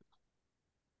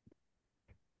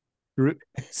 Group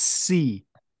C.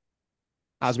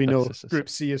 As we know, Group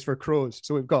C is for Crows.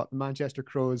 So we've got the Manchester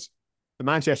Crows, the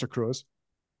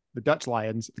Dutch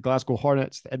Lions, the Glasgow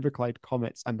Hornets, the Inverclyde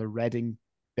Comets, and the Reading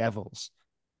Devils.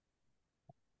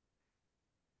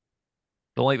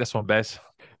 Don't like this one, Bez.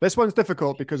 This one's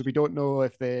difficult because we don't know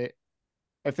if the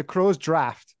Crows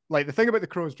draft, like the thing about the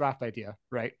Crows draft idea,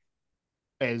 right,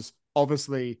 is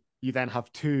obviously you then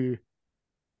have two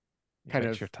kind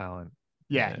of your talent.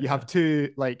 Yeah, you have two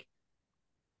like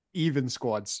even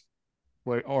squads,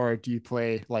 or do you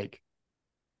play like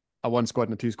a 1 squad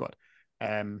and a 2 squad?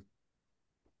 It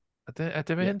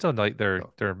depends on like their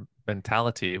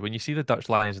mentality. When you see the Dutch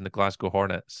Lions and the Glasgow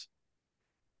Hornets,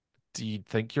 do you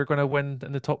think you're going to win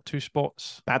in the top 2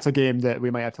 spots? That's a game that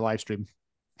we might have to live stream.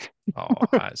 Oh,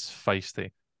 that's feisty.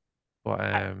 But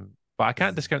I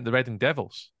can't discount the Reading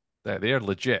Devils. They're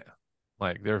legit.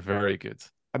 Like they're very good.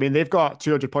 I mean, they've got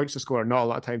 200 points to score and not a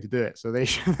lot of time to do it, so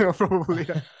they'll probably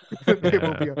will be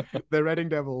the Reading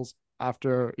Devils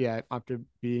after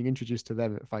being introduced to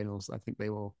them at finals. I think they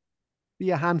will be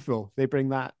a handful. They bring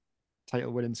that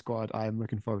title winning squad. I am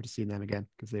looking forward to seeing them again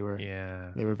because they were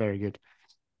very good.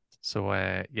 So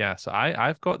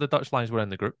I've got the Dutch Lions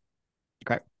winning the group.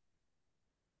 Okay.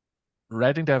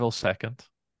 Reading Devils second.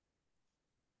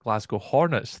 Glasgow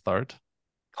Hornets third.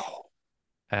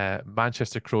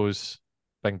 Manchester Crows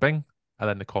bing bing, and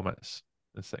then the Comets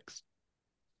in 6th.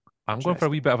 I'm going for a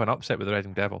wee bit of an upset with the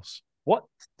Reading Devils. What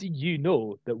do you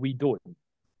know that we don't?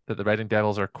 That the Reading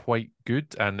Devils are quite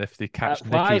good, and if they catch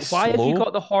Nicky slow... Why have you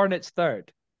got the Hornets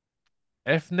third?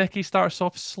 If Nicky starts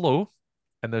off slow,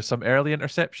 and there's some early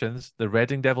interceptions, the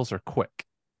Reading Devils are quick.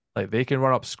 Like, they can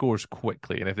run up scores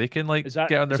quickly, and if they can, like,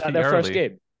 get on their feet their early... first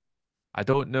game? I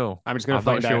don't know. I'm just going to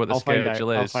find out. I'm not sure what the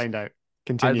schedule is. I'll find out.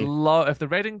 Continue. I'd love if the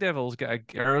Reading Devils get an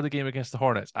early game against the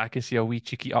Hornets. I can see a wee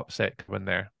cheeky upset coming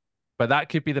there, but that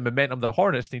could be the momentum the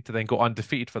Hornets need to then go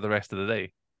undefeated for the rest of the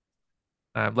day.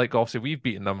 Like obviously we've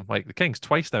beaten them, like the Kings,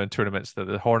 twice now in tournaments. That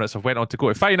the Hornets have went on to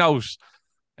go to finals.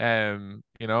 And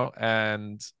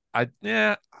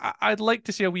I'd like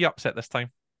to see a wee upset this time.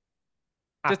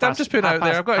 I'm just putting out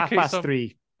there. I've got a case of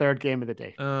 3, third game of the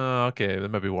day. Okay, they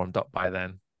may be warmed up by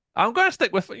then. I'm going to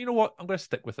stick with, you know what? I'm going to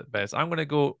stick with it, Bez. I'm going to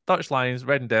go Dutch Lions,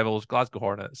 Reading Devils, Glasgow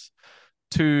Hornets,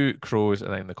 2 Crows,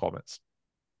 and then the Comets.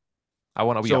 I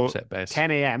want a wee upset, Bez.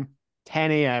 10 a.m.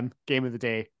 game of the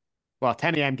day. Well,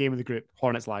 10 a.m. game of the group,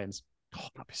 Hornets Lions. Oh,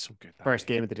 that'd be so good. First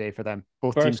game of the day for them.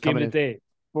 Both teams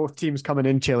coming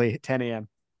in chilly at 10 a.m.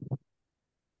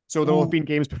 So there will have been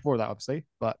games before that, obviously,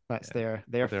 but that's their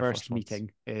first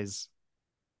meeting is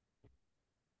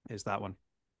that one.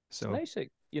 So it's nice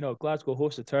that, Glasgow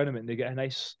hosts a tournament and they get a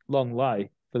nice long lie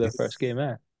for their first game,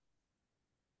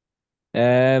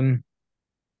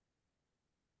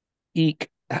 Eek,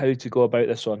 how to go about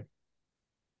this one.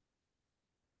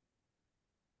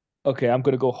 Okay, I'm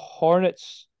going to go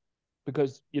Hornets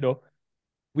because,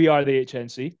 we are the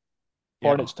HNC.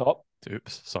 Hornets top.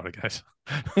 Oops, sorry, guys.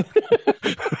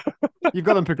 You've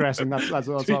got them progressing. That's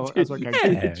what counts.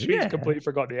 She's completely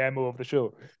forgot the MO of the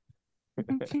show.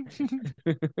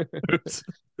 Oops.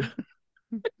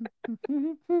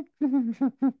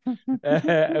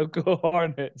 I'll go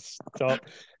Hornets top.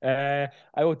 I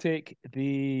will take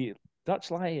the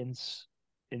Dutch Lions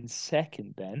in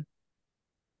second then.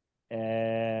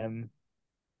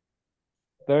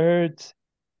 Third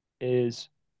is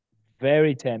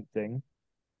very tempting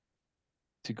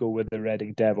to go with the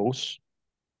Reading Devils.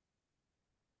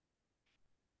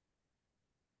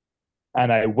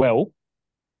 and I will.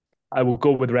 I will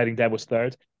go with Reading Devils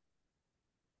third.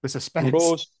 The suspense.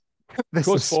 Crows, The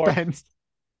Crows fourth. suspense.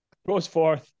 Crows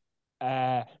fourth.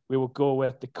 We will go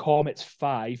with the Comets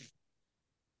 5,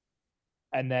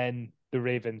 and then the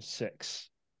Ravens 6.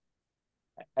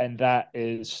 And that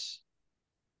is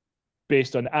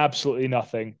based on absolutely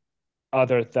nothing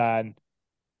other than,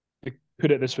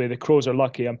 put it this way, the Crows are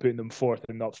lucky I'm putting them fourth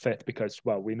and not fifth because,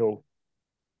 well, we know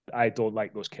I don't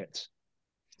like those kids.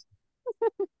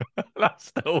 That's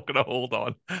still gonna hold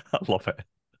on. I love it.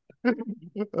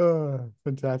 Oh,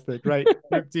 fantastic. Right.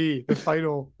 Group D, the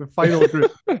final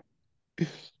group.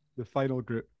 The final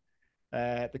group.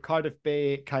 The Cardiff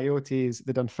Bay Coyotes,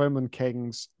 the Dunfermline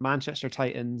Kings, Manchester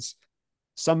Titans,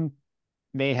 some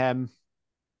Mayhem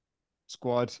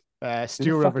squad,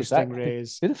 Steel River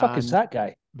Stingrays. Who the fuck is that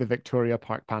guy? The Victoria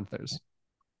Park Panthers.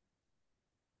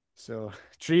 So,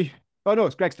 Tree. Oh, no,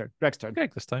 it's Greg's turn. Greg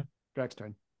this time. Greg's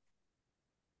turn.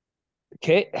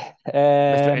 Okay.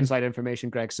 Mr. Inside Information,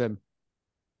 Greg Sim.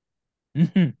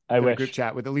 I wish. A group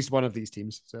chat with at least one of these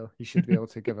teams, so he should be able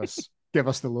to give us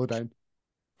the lowdown.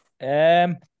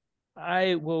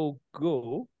 I will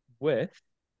go with.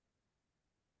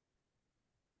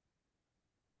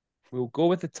 We'll go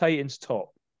with the Titans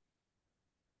top.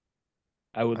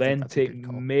 I will then take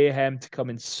Mayhem to come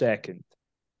in second.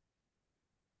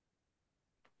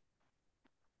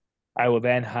 I will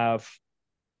then have.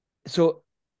 So,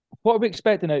 what are we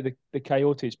expecting out of the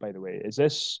Coyotes, by the way?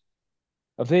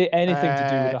 Have they anything to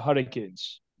do with the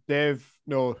Hurricanes?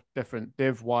 No, different.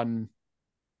 They've won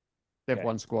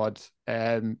squad.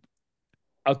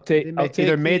 I'll take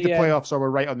either made the playoffs or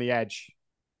were right on the edge.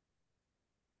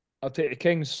 I'll take the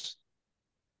Kings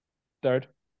third.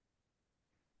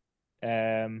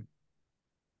 And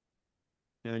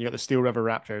you got the Steel River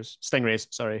Stingrays,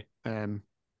 sorry.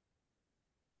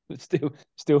 Steel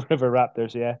River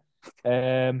Raptors, yeah.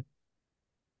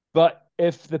 But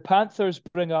if the Panthers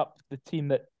bring up the team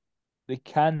that they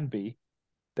can be,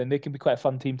 then they can be quite a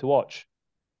fun team to watch.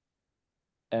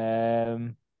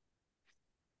 I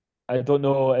don't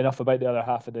know enough about the other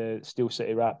half of the Steel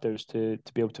City Raptors to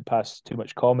be able to pass too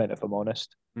much comment, if I'm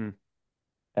honest.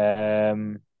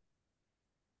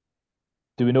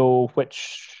 Do we know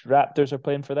which Raptors are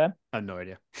playing for them? I have no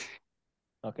idea.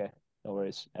 Okay, no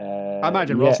worries. I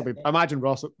imagine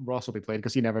Ross will be playing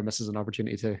because he never misses an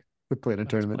opportunity to play in a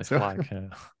tournament. So.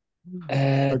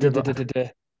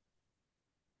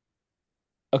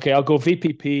 Okay, I'll go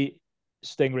VPP,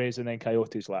 Stingrays, and then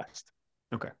Coyotes last.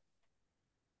 Okay.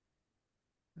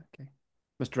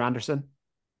 Mr. Anderson?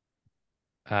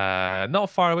 Not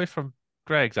far away from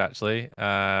Greg's, actually.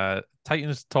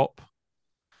 Titans top.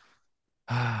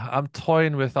 I'm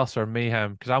toying with us or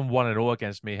Mayhem because I'm 1-0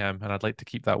 against Mayhem and I'd like to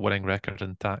keep that winning record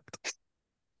intact.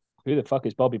 Who the fuck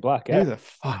is Bobby Black? Who the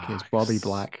fuck is Bobby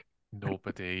Black?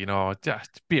 Nobody,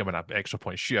 just beat him in an extra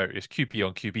point shootout. It's QP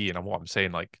on QB, and what I'm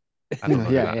saying, like, I don't know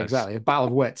yeah, exactly. A battle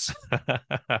of wits.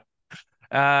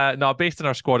 No, based on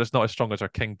our squad, it's not as strong as our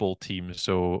King Bowl team.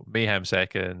 So Mayhem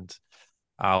second.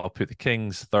 I'll put the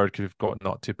Kings third because we've got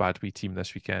not too bad wee team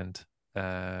this weekend.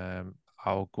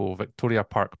 I'll go Victoria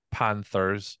Park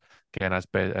Panthers. Again,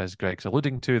 as Greg's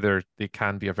alluding to, they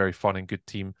can be a very fun and good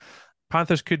team.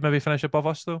 Panthers could maybe finish above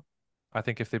us, though. I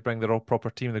think if they bring their all proper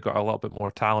team, they've got a little bit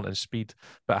more talent and speed,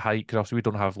 but height. Because also we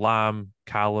don't have Lamb,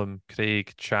 Callum,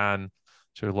 Craig, Chan,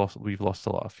 so we've lost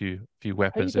a few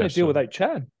weapons. How are you going to deal without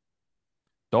Chan?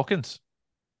 Dawkins,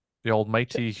 the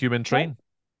almighty human train.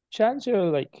 Chan's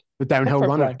your the downhill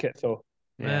runner. Blanket, though.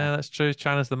 Yeah, that's true.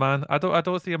 Chan is the man. I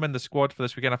don't think I'm in the squad for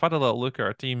this weekend. I've had a little look at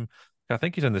our team. I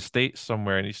think he's in the States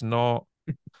somewhere, and he's not.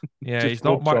 Yeah, he's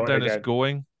not marked down as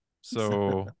going.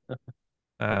 So,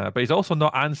 but he's also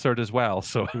not answered as well.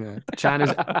 So, Chan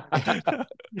is.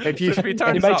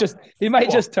 He might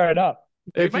just turn up.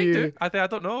 He might do. I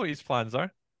don't know what his plans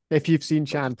are. If you've seen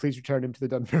Chan, please return him to the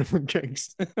Dunfermline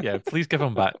Kings. Yeah, please give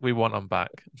him back. We want him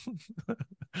back.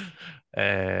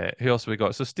 Who else have we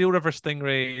got? So Steel River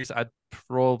Stingrays, I'd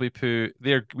probably put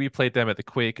there. We played them at the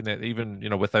Quake, and even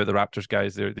without the Raptors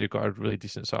guys, they've got a really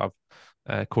decent sort of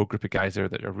core group of guys there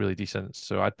that are really decent.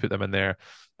 So I'd put them in there.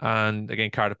 And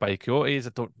again, Cardiff by Coyotes.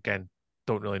 I don't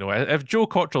really know. If Joe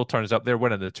Cottrell turns up, they're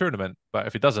winning the tournament. But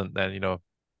if he doesn't, then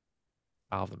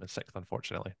I'll have them in sixth,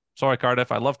 unfortunately. Sorry,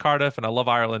 Cardiff. I love Cardiff and I love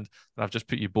Ireland, and I've just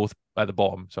put you both at the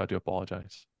bottom, so I do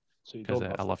apologise. Because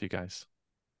I love you guys.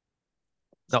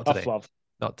 Not today. Love.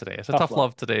 Not today. It's a tough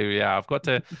love today. Yeah, I've got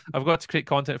to create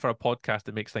content for a podcast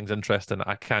that makes things interesting.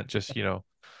 I can't just go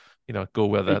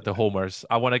with the homers.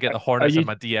 I want to get the Hornets in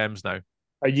my DMs now.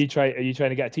 Are you trying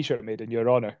to get a T-shirt made in your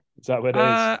honor? Is that what it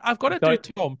is? I've got to do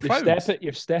Tom You're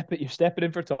proud. stepping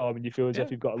in for Tom, and you feel as if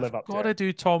you've got to live up to Got to it.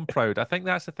 do Tom proud. I think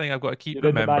that's the thing I've got to keep You're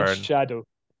in the man's remembering. shadow.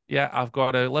 Yeah, I've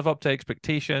got to live up to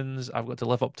expectations. I've got to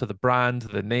live up to the brand,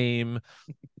 the name.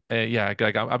 Yeah,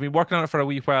 Greg, I've been working on it for a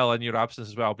wee while in your absence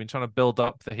as well. I've been trying to build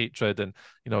up the hatred and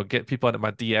get people into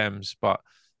my DMs. But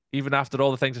even after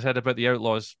all the things I said about the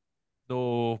Outlaws,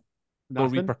 no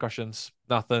repercussions,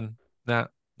 nothing, nah,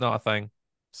 not a thing.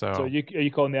 So are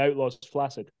you calling the Outlaws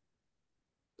flaccid?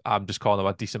 I'm just calling them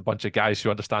a decent bunch of guys who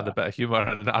understand a bit of humor,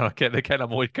 and I don't get the kind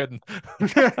of always kidding.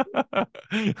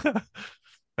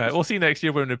 We'll see next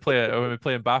year when we play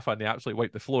in Bafa and they absolutely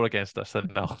wipe the floor against us,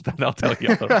 and I'll tell you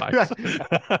otherwise.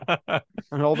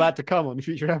 And all that to come on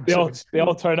future episodes. They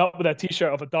all turn up with a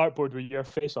T-shirt of a dartboard with your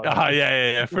face on it.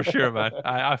 Yeah, for sure, man.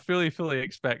 I fully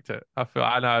expect it.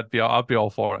 I'd be all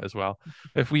for it as well.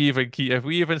 If we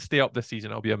even stay up this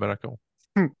season, it'll be a miracle.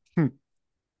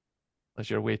 That's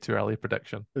your way too early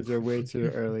prediction. It's a way too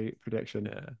early prediction.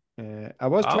 Yeah.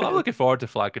 I'm looking forward to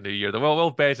Flag of New Year.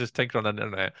 Will Bez is tinkering on the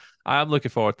internet. I am looking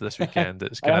forward to this weekend.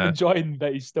 I'm enjoying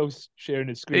that he's still sharing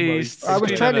his screen. I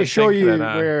was trying to show you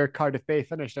where Cardiff Bay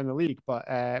finished in the league, but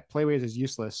Playways is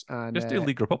useless. And just do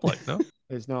League Republic, no?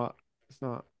 It's not.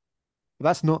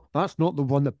 That's not the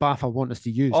one that Bafa want us to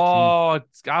use. Oh,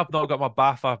 I've not got my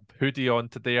Bafa hoodie on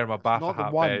today or my Bafa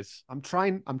hat, Bez. I'm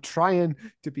trying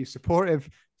to be supportive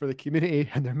for the community,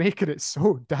 and they're making it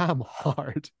so damn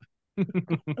hard.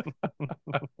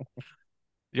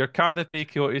 Your Cardiff Bay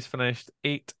Coyotes finished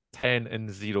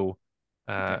 8-10-0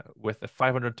 with a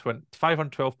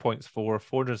 512 points for,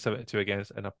 472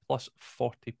 against, and a plus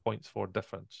 40 points for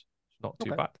difference. Not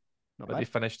too bad. But they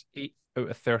finished 8 out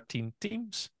of 13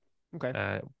 teams.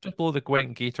 Okay. Just below the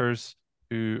Gwent Gators,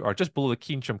 who are just below the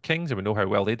Keynsham Kings, and we know how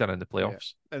well they've done in the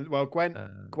playoffs. Yeah. And well, Gwent,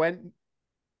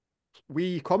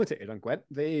 we commentated on Gwent.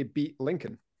 They beat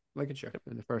Lincolnshire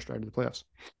in the first round of the playoffs.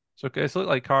 So it's looked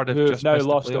like Cardiff who just now missed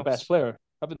lost the their best player,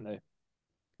 haven't they?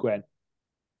 Gwent.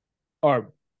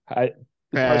 Or the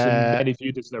person many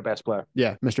viewed as their best player.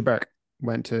 Yeah, Mr. Burke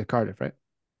went to Cardiff, right?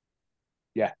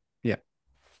 Yeah.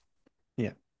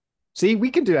 See, we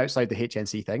can do outside the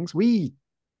HNC things. We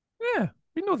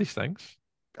know these things.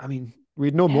 I mean,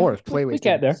 we'd know more if Playways. We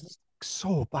get there.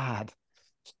 So bad.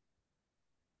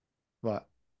 But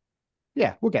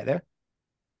yeah, we'll get there.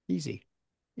 Easy.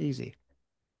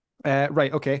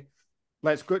 Right, okay.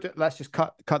 Let's just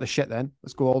cut the shit then.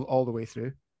 Let's go all the way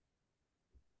through.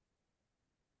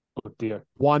 Oh dear.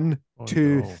 1,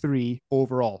 2, 3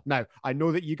 overall. Now, I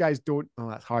know that you guys don't. Oh,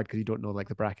 that's hard because you don't know like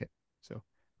the bracket. So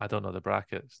I don't know the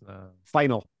brackets. No.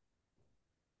 Final.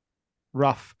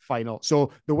 Rough final.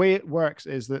 So the way it works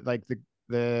is that like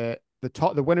the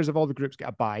winners of all the groups get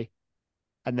a bye,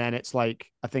 and then it's like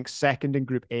I think second in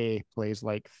Group A plays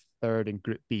like third in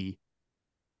Group B.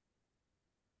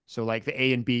 So like the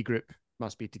A and B group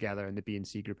must be together, and the B and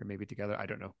C group are maybe together. I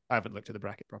don't know. I haven't looked at the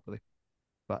bracket properly,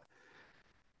 but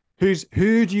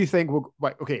who do you think will?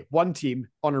 Right, okay, one team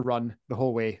on a run the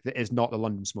whole way that is not the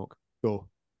London Smoke. Go.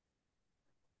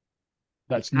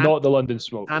 That's not the London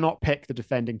Smoke. Cannot pick the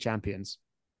defending champions.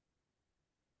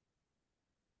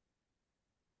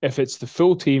 If it's the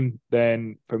full team,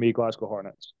 then for me, Glasgow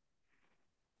Hornets.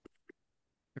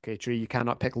 Okay, Tree, you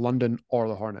cannot pick London or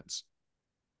the Hornets.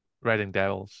 Reading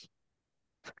Devils.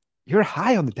 You're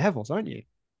high on the Devils, aren't you?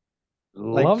 I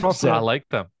like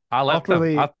them.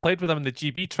 I've played with them in the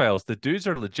GB trials. The dudes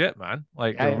are legit, man.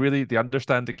 Like they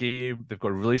understand the game. They've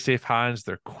got really safe hands.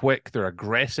 They're quick. They're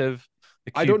aggressive.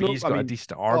 The QB's got a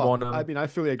decent arm on them. I mean, I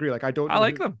fully agree. Like, I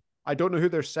like them. I don't know who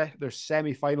their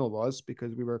semi-final was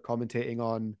because we were commentating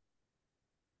on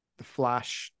the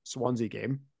Flash Swansea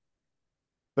game,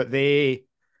 but I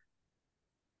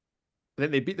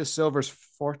think they beat the Silvers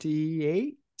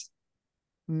 48-0.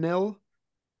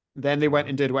 Then they went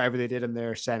and did whatever they did in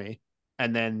their semi,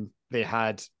 and then they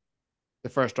had the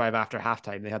first drive after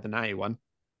halftime. They had the 91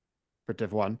 for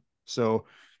Div 1. So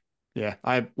yeah,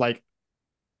 I like.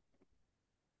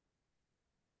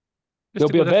 They're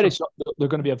going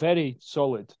to be a very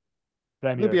solid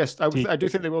Premier. I do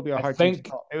think they will be a hard team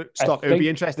to stop. It would be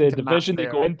interesting. The division they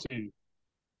go into,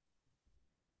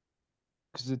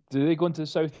 because do they go into the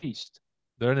southeast?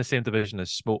 They're in the same division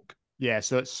as Smoke. Yeah,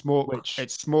 so it's Smoke.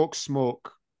 It's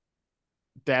Smoke,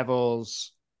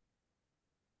 Devils,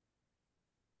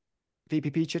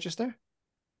 VPP Chichester.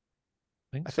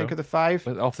 I think are the 5.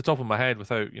 But off the top of my head,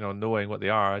 without knowing what they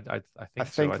are, I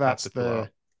think that's the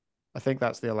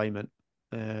alignment.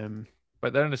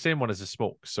 But they're in the same one as the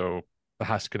Smoke, so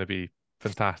that's going to be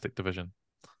fantastic division.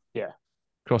 Yeah,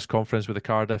 cross conference with the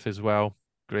Cardiff as well.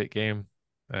 Great game.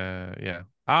 Yeah,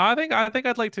 I think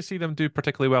I'd like to see them do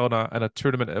particularly well in a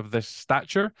tournament of this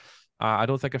stature. I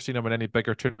don't think I've seen them in any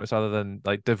bigger tournaments other than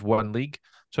like Div 1 League.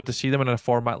 So to see them in a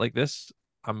format like this,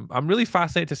 I'm really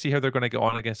fascinated to see how they're going to get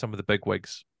on against some of the big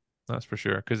wigs. That's for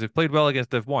sure. Because they've played well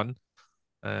against Div 1,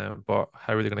 but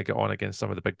how are they going to get on against some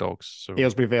of the big dogs? So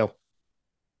Aylesbury Vale.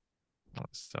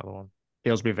 that's the other one.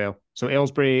 Aylesbury Vale. So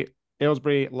Aylesbury,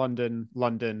 London,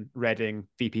 Reading,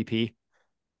 VPP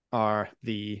are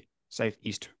the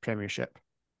Southeast Premiership.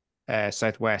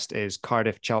 Southwest is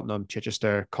Cardiff, Cheltenham,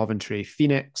 Chichester, Coventry,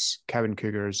 Phoenix, Cowan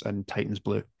Cougars, and Titans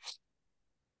Blue.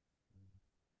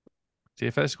 See,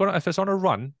 if it's on a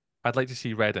run, I'd like to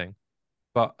see Reading.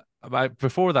 But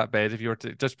before that, bed, if you were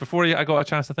to just before I got a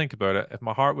chance to think about it, if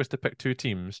my heart was to pick two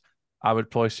teams, I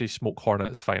would probably say Smoke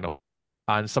Hornets final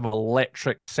and some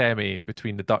electric semi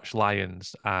between the Dutch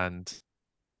Lions and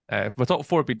my top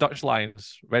four would be Dutch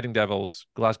Lions, Reading Devils,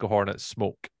 Glasgow Hornets,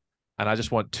 Smoke, and I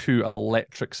just want two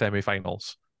electric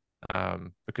semi-finals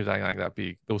because I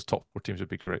think those top four teams would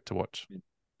be great to watch.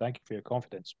 Thank you for your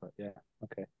confidence, but yeah,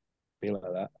 okay. Feeling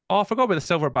like that. Oh, I forgot about the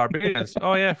Silver Barbarians.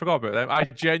 Oh yeah, I forgot about them. I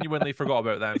genuinely forgot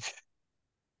about them.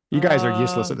 You guys are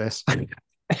useless at this.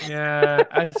 Yeah,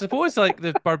 I suppose like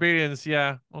the Barbarians.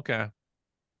 Yeah, okay.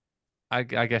 I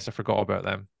guess I forgot about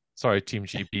them. Sorry, Team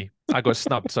GB. I got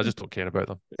snubbed, so I just don't care about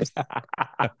them.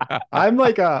 I'm a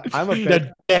big...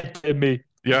 They're dead to me.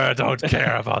 Yeah, I don't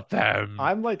care about them.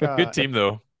 I'm like a good team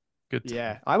though. Good team.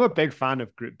 Yeah, I'm a big fan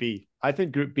of Group B. I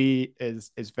think Group B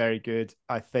is very good.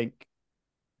 I think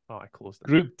I closed it.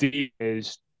 Group D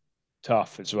is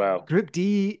tough as well. Group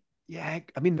D, yeah,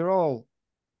 I mean they're all.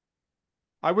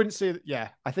 I wouldn't say that. Yeah,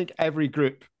 I think every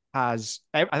group is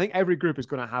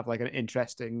going to have like an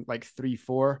interesting like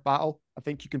 3-4 battle. I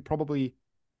think you can probably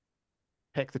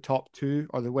pick the top two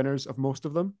or the winners of most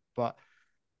of them, but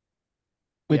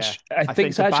which yeah, I think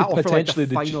is actually potentially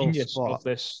the genius spot of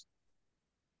this.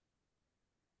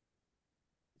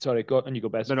 Sorry, go on. You go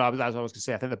best. No, that's what I was going to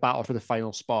say. I think the battle for the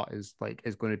final spot is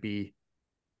going to be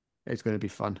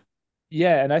fun.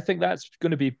 Yeah, and I think that's going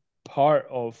to be part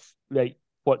of like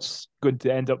what's going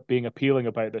to end up being appealing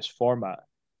about this format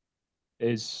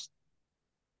is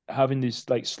having these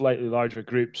like slightly larger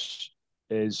groups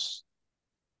and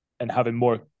having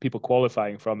more people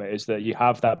qualifying from it is that you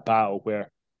have that battle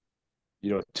where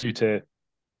 2 to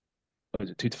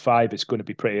 5 is going to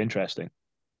be pretty interesting.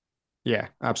 Yeah,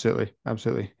 absolutely.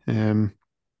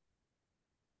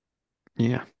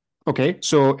 Yeah. Okay,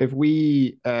 so if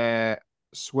we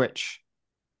switch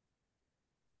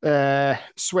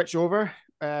over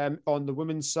on the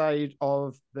women's side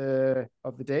of the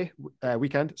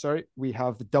weekend, we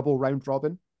have the double round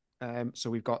robin.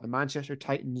 So we've got the Manchester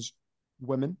Titans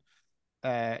women,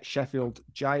 Sheffield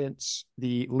Giants,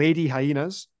 the Lady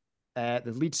Hyenas, the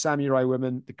Leeds Samurai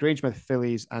women, the Grangemouth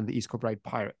Phillies, and the East Kilbride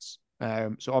Pirates.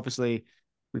 So obviously,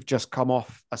 we've just come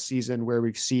off a season where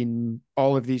we've seen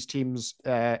all of these teams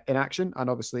in action, and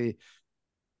obviously,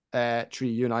 Tree,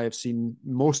 you and I have seen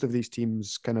most of these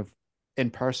teams kind of in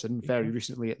person very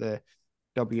recently at the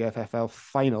WFFL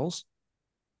finals.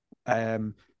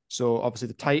 So obviously,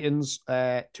 the Titans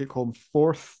took home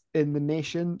 4th in the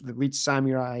nation. The Leeds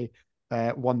Samurai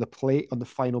won the plate on the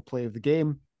final play of the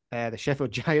game. The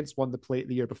Sheffield Giants won the plate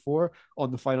the year before on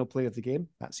the final play of the game.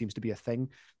 That seems to be a thing.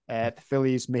 The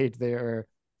Phillies made their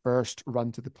first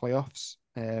run to the playoffs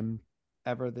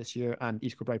ever this year, and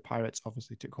East Kilbride Pirates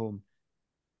obviously took home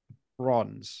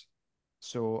bronze.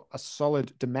 So a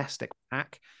solid domestic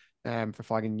pack for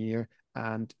Flag and New Year,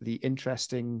 and the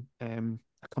interesting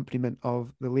accompaniment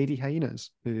of the Lady Hyenas,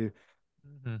 who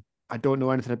I don't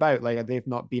know anything about. Like, they've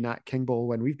not been at King Bowl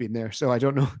when we've been there, so I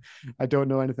don't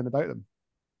know anything about them.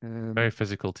 Very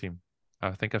physical team.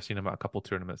 I think I've seen them at a couple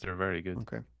tournaments. They're very good.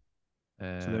 Okay.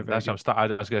 So that's what I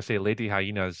was going to say. Lady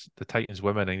Hyenas, the Titans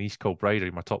women, and East Kilbride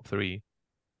are my top 3.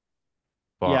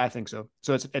 But yeah, I think so.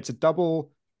 So it's a double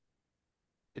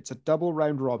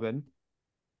round robin,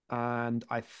 and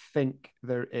I think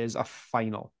there is a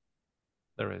final.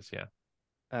 There is, yeah.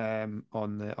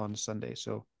 On Sunday.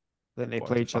 So then they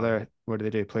play each other. What do they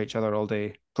do? Play each other all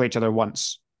day. Play each other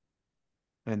once,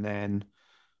 and then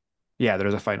yeah, there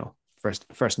is a final.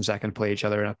 First and second play each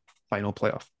other in a final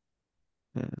playoff.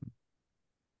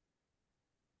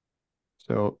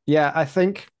 So yeah, I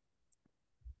think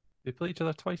they play each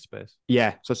other twice, Bess.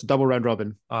 Yeah, so it's a double round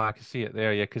robin. Oh, I can see it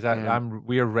there. Yeah, because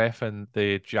we're reffing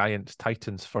the Giants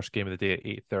Titans first game of the day at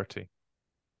 8:30.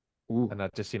 And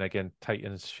I've just seen again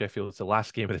Titans Sheffield. It's the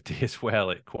last game of the day as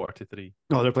well at 2:45.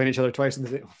 Oh, they're playing each other twice in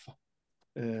the day.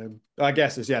 I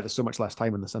guess there's so much less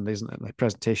time on the Sunday, isn't it? Like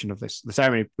presentation of this,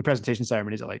 the presentation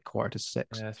ceremony is at like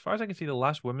 5:45. As far as I can see, the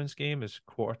last women's game is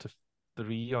 4:45.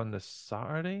 3 on the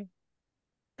Saturday.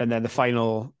 And then the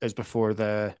final is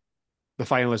directly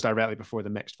before the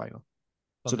mixed final.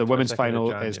 On So the the women's 22nd of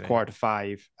final is January.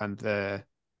 4:45, and the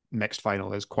mixed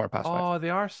final is 5:15. Oh, they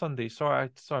are Sunday. Sorry,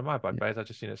 my bad, guys. I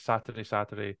just seen it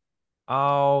Saturday.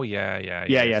 Oh,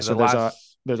 yeah. So So the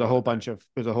last there's a got whole it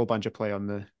now. bunch of play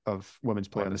of women's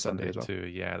play on the Sunday as well. too.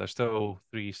 Yeah, there's still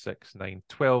 3, 6, 9,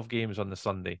 12 games on the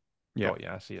Sunday. Yeah. Oh,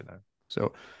 yeah, I see it now.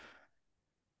 So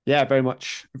yeah, very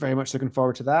much looking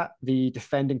forward to that. The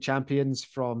defending champions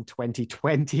from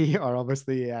 2020 are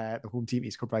obviously the home team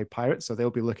East Kilbride Pirates, so they'll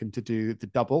be looking to do the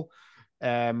double.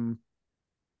 And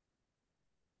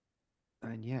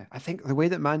yeah, I think the way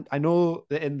that I know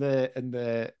that in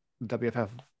the WFF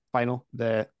final,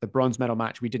 the bronze medal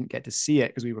match, we didn't get to see it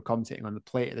because we were commentating on the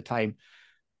plate at the time.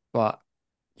 But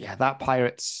yeah, that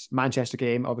Pirates Manchester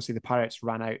game, obviously the Pirates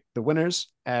ran out the winners.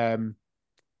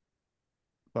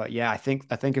 But yeah, I think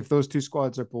if those two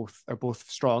squads are both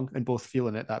strong and both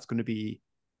feeling it, that's going to be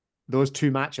those two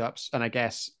matchups, and I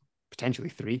guess potentially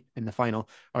three in the final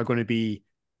are going to be,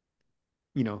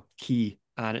 key.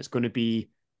 And it's going to be,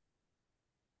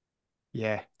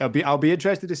 yeah, I'll be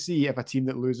interested to see if a team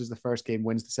that loses the first game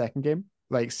wins the second game.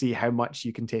 Like, see how much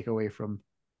you can take away from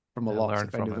a loss learn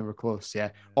if any from of them it. were close. Yeah.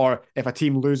 Or if a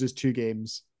team loses two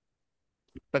games,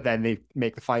 but then they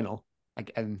make the final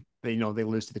and they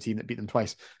lose to the team that beat them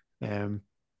twice. Then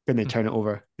they turn it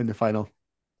over in the final.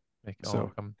 Make it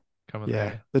all come in yeah,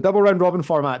 there. the double round robin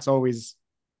format's always,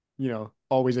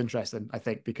 always interesting, I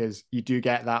think, because you do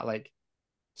get that like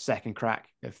second crack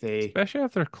Especially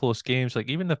if they're close games. Like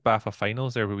even the BAFA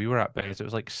finals there where we were at, Bez, it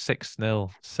was like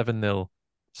 6-0, 7-0,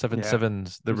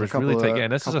 7-7s. There was really tight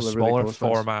game. This is a smaller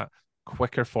format,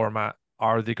 quicker format.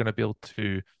 Is it going to be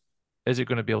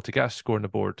able to get a score on the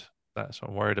board? That's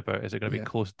what I'm worried about. Is it going to be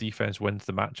close defense wins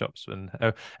the matchups? And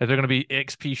is there going to be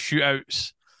XP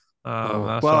shootouts?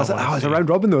 It's a round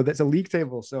robin though. That's a league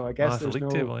table, so I guess there's there's a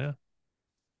league table. Yeah,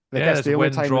 there's a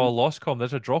win, draw, loss column.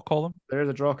 There's a draw column. There's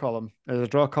a draw column. There's a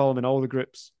draw column in all the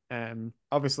groups.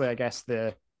 Obviously, I guess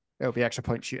there'll be extra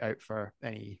point shootout for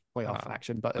any playoff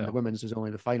action, but in the women's, there's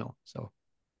only the final. So,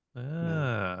 all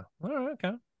right,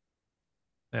 okay.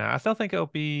 Yeah, I still think it'll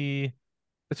be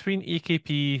between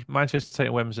EKP, Manchester City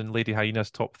Women's, and Lady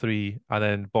Hyenas top three, and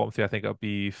then bottom three. I think it'll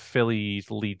be Phillies,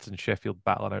 Leeds, and Sheffield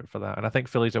battling out for that. And I think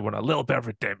Phillies have won a little bit of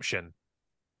redemption,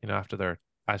 after their,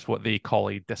 as what they call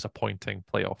a disappointing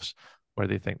playoffs, where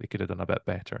they think they could have done a bit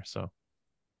better. So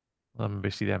I'll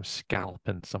maybe see them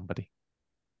scalping somebody.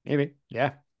 Maybe,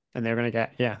 yeah. And they're gonna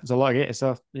get there's a lot of it. It's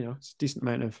a it's a decent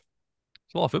amount of.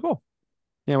 It's a lot of football.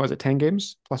 Yeah, was it 10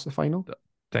 games plus the final?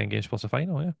 10 games plus a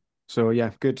final, yeah. So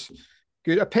yeah, good.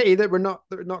 A pity that we're not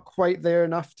quite there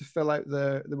enough to fill out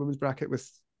the women's bracket with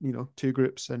two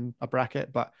groups and a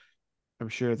bracket, but I'm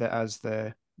sure that as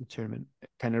the tournament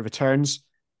kind of returns,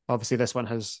 obviously this one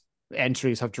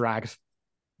entries have dragged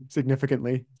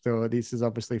significantly. So this is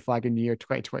obviously flagging year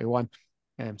 2021.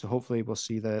 So hopefully we'll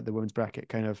see the women's bracket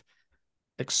kind of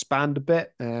expand a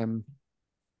bit.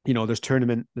 There's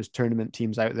tournament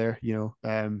teams out there,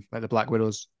 like the Black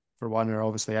Widows for one are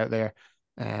obviously out there.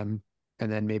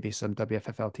 And then maybe some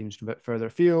WFFL teams from a bit further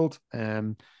afield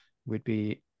would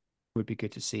be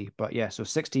good to see. But yeah, so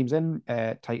 6 teams in,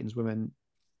 Titans women,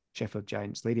 Sheffield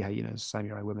Giants, Lady Hyenas,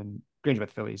 Samurai women,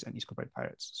 Grangemouth Phillies, and East Kilbride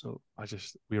Pirates. So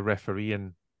we're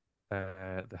refereeing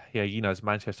the Hyenas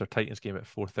Manchester Titans game at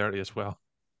 4:30 as well.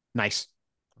 Nice.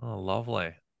 Oh,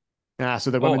 lovely.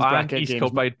 So the women's bracket East games.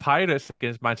 Kilbride Pirates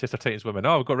against Manchester Titans women.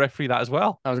 Oh, we've got referee that as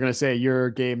well. I was going to say your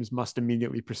games must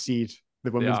immediately precede the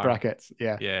women's brackets.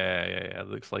 Yeah. It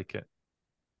looks like it.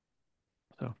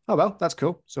 So, well, that's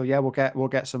cool. So yeah, we'll get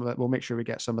some of that. We'll make sure we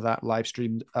get some of that live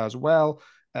streamed as well.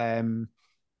 I'm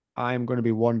going to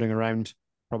be wandering around,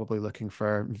 probably looking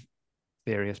for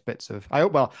various bits of.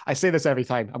 I say this every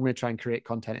time. I'm going to try and create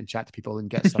content and chat to people and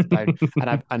get stuff down.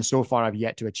 And so far, I've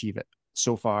yet to achieve it.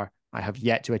 So far, I have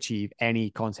yet to achieve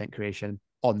any content creation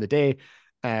on the day.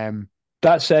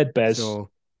 That said, Bez,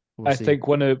 so I think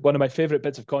one of my favorite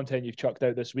bits of content you've chucked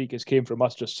out this week came from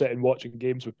us just sitting watching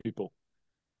games with people.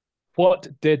 What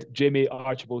did Jamie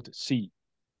Archibald see?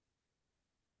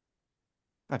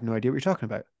 I have no idea what you're talking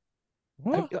about.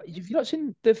 What? You've not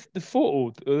seen the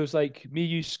photo? There's like me,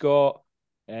 you, Scott.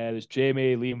 There's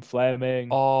Jamie, Liam Fleming.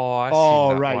 Oh, I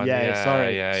see that right, one.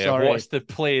 Yeah, sorry. What's the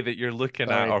play that you're looking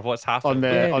at, or what's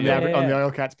happening on the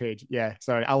Oil Cats page? Yeah,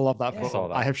 sorry, I love that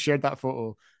photo. I have shared that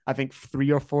photo, I think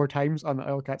 3 or 4 times on the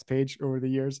Oil Cats page over the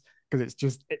years because it's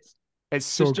so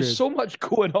there's good. Just so much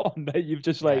going on that you've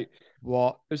just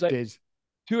what there's like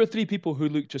 2 or 3 people who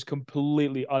look just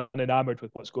completely unenamored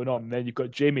with what's going on, and then you've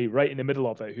got Jamie right in the middle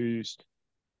of it, who's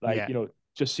like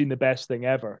just seen the best thing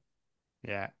ever.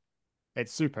 Yeah,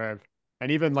 it's superb.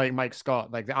 And even like Mike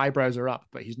Scott, like the eyebrows are up,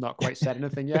 but he's not quite said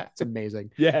anything yet. It's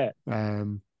amazing. Yeah.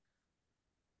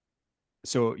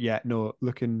 So yeah, no,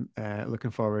 looking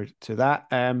forward to that.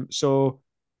 So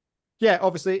yeah,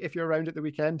 obviously, if you're around at the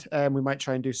weekend, we might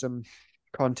try and do some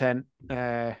content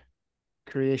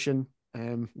creation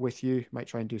with you. Might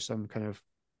try and do some kind of,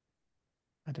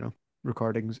 I don't know,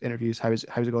 recordings, interviews. How's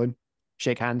it going?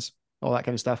 Shake hands, all that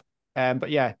kind of stuff. But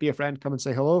yeah, be a friend, come and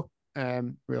say hello.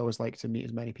 We always like to meet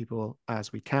as many people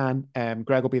as we can.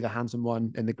 Greg will be the handsome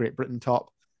one in the Great Britain top.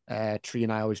 Tree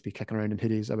and I always be kicking around in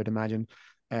hoodies, I would imagine.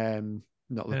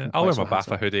 Not looking. I'll wear my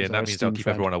handsome Baffa hoodie, as and that our means I'll esteemed keep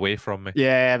friend. everyone away from me.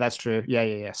 Yeah, that's true.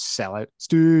 Yeah. Sell out.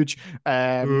 Stooge.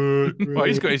 Well,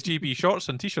 he's got his GB shorts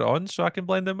and t-shirt on, so I can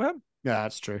blend them with him. Yeah,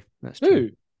 that's true. That's Who?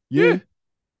 true. You?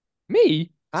 Me?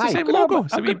 It's the same gonna have logo. my-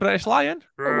 It's a I'm wee gonna- British lion.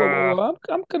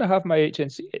 I'm gonna have my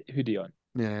HNC hoodie on.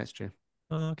 Yeah, that's true.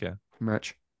 Oh, okay.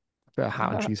 Merch. Put a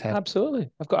hat on Tree's head. Absolutely.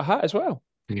 I've got a hat as well.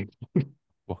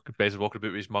 Bez walking about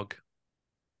with his mug.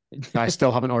 I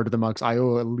still haven't ordered the mugs. I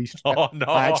owe at least. Oh no!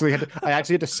 I actually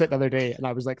had to sit the other day, and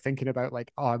I was like thinking about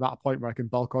like, oh, I'm at a point where I can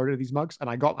bulk order these mugs, and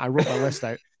I wrote my list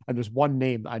out, and there's one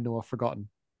name that I know I've forgotten.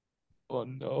 Oh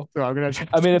no! So I'm gonna.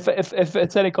 I mean, if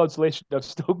it's any consolation, I've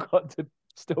still got to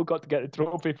get the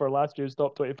trophy for last year's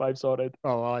top 25 sorted.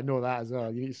 Oh well, I know that as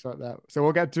well. You need to sort that. So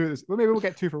we'll get to this. Well, maybe we'll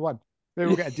get 2 for 1. Maybe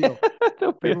we'll get a deal.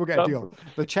 Maybe we'll get a deal.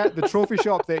 The trophy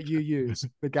shop that you use,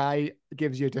 the guy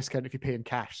gives you a discount if you pay in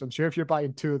cash. So I'm sure if you're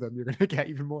buying 2 of them, you're going to get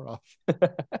even more off.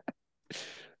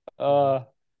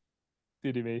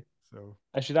 Dear me. So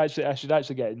I should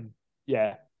actually get in.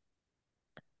 Yeah,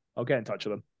 I'll get in touch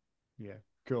with them. Yeah,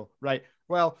 cool. Right.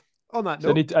 Well, on that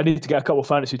So note, I need to get a couple of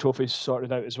fantasy trophies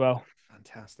sorted out as well.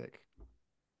 Fantastic.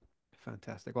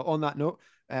 Well, on that note,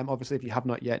 obviously, if you have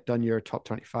not yet done your top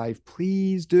 25,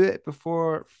 please do it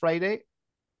before Friday.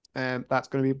 That's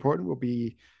going to be important.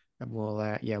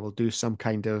 We'll do some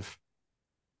kind of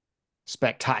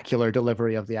spectacular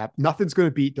delivery of the app. Nothing's going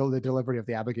to beat the delivery of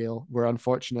the Abigail. We're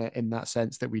unfortunate in that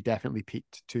sense that we definitely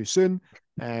peaked too soon.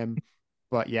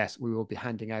 But yes, we will be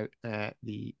handing out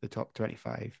the top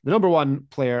 25. The number 1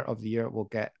 player of the year will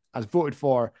get, as voted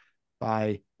for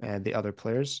by the other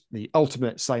players, the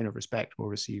ultimate sign of respect will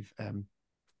receive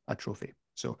a trophy.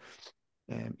 So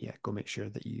go make sure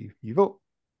that you vote.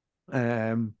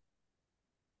 And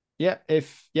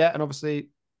obviously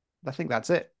I think that's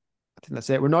it.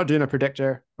 We're not doing a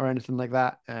predictor or anything like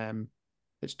that.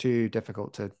 It's too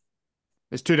difficult to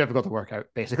work out,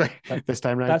 basically, this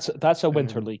time around. That's a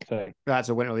winter league thing. That's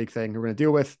a winter league thing we're going to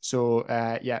deal with. So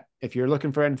if you're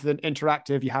looking for anything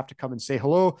interactive, you have to come and say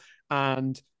hello.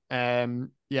 And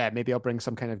maybe I'll bring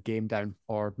some kind of game down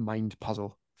or mind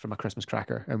puzzle from a Christmas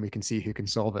cracker, and we can see who can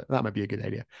solve it. That might be a good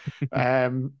idea.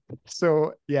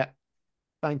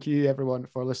 Thank you everyone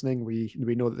for listening. We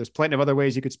know that there's plenty of other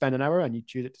ways you could spend an hour, and you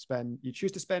choose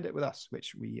to spend it with us,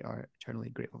 which we are eternally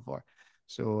grateful for.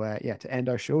 So to end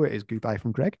our show, it is goodbye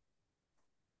from Greg.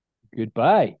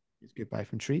 Goodbye. It's goodbye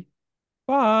from Tree.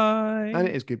 Bye. And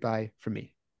it is goodbye from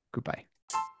me. Goodbye.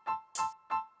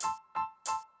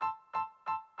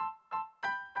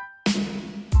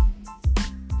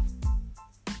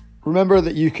 Remember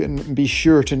that you can be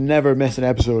sure to never miss an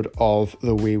episode of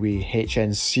The Way We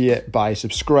HNC It by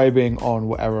subscribing on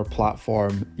whatever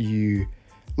platform you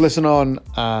listen on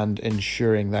and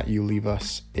ensuring that you leave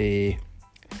us a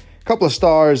couple of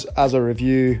stars as a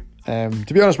review.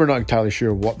 To be honest, we're not entirely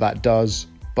sure what that does,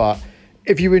 but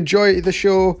if you enjoy the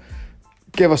show,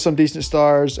 give us some decent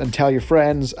stars and tell your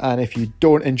friends. And if you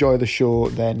don't enjoy the show,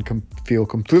 then feel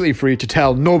completely free to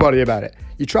tell nobody about it.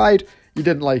 You tried, you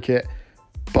didn't like it,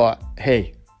 but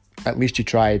hey, at least you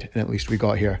tried, and at least we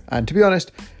got here. And to be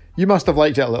honest, you must have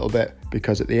liked it a little bit,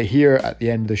 because at the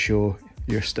end of the show,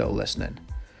 you're still listening.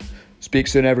 Speak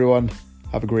soon, everyone.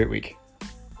 Have a great week.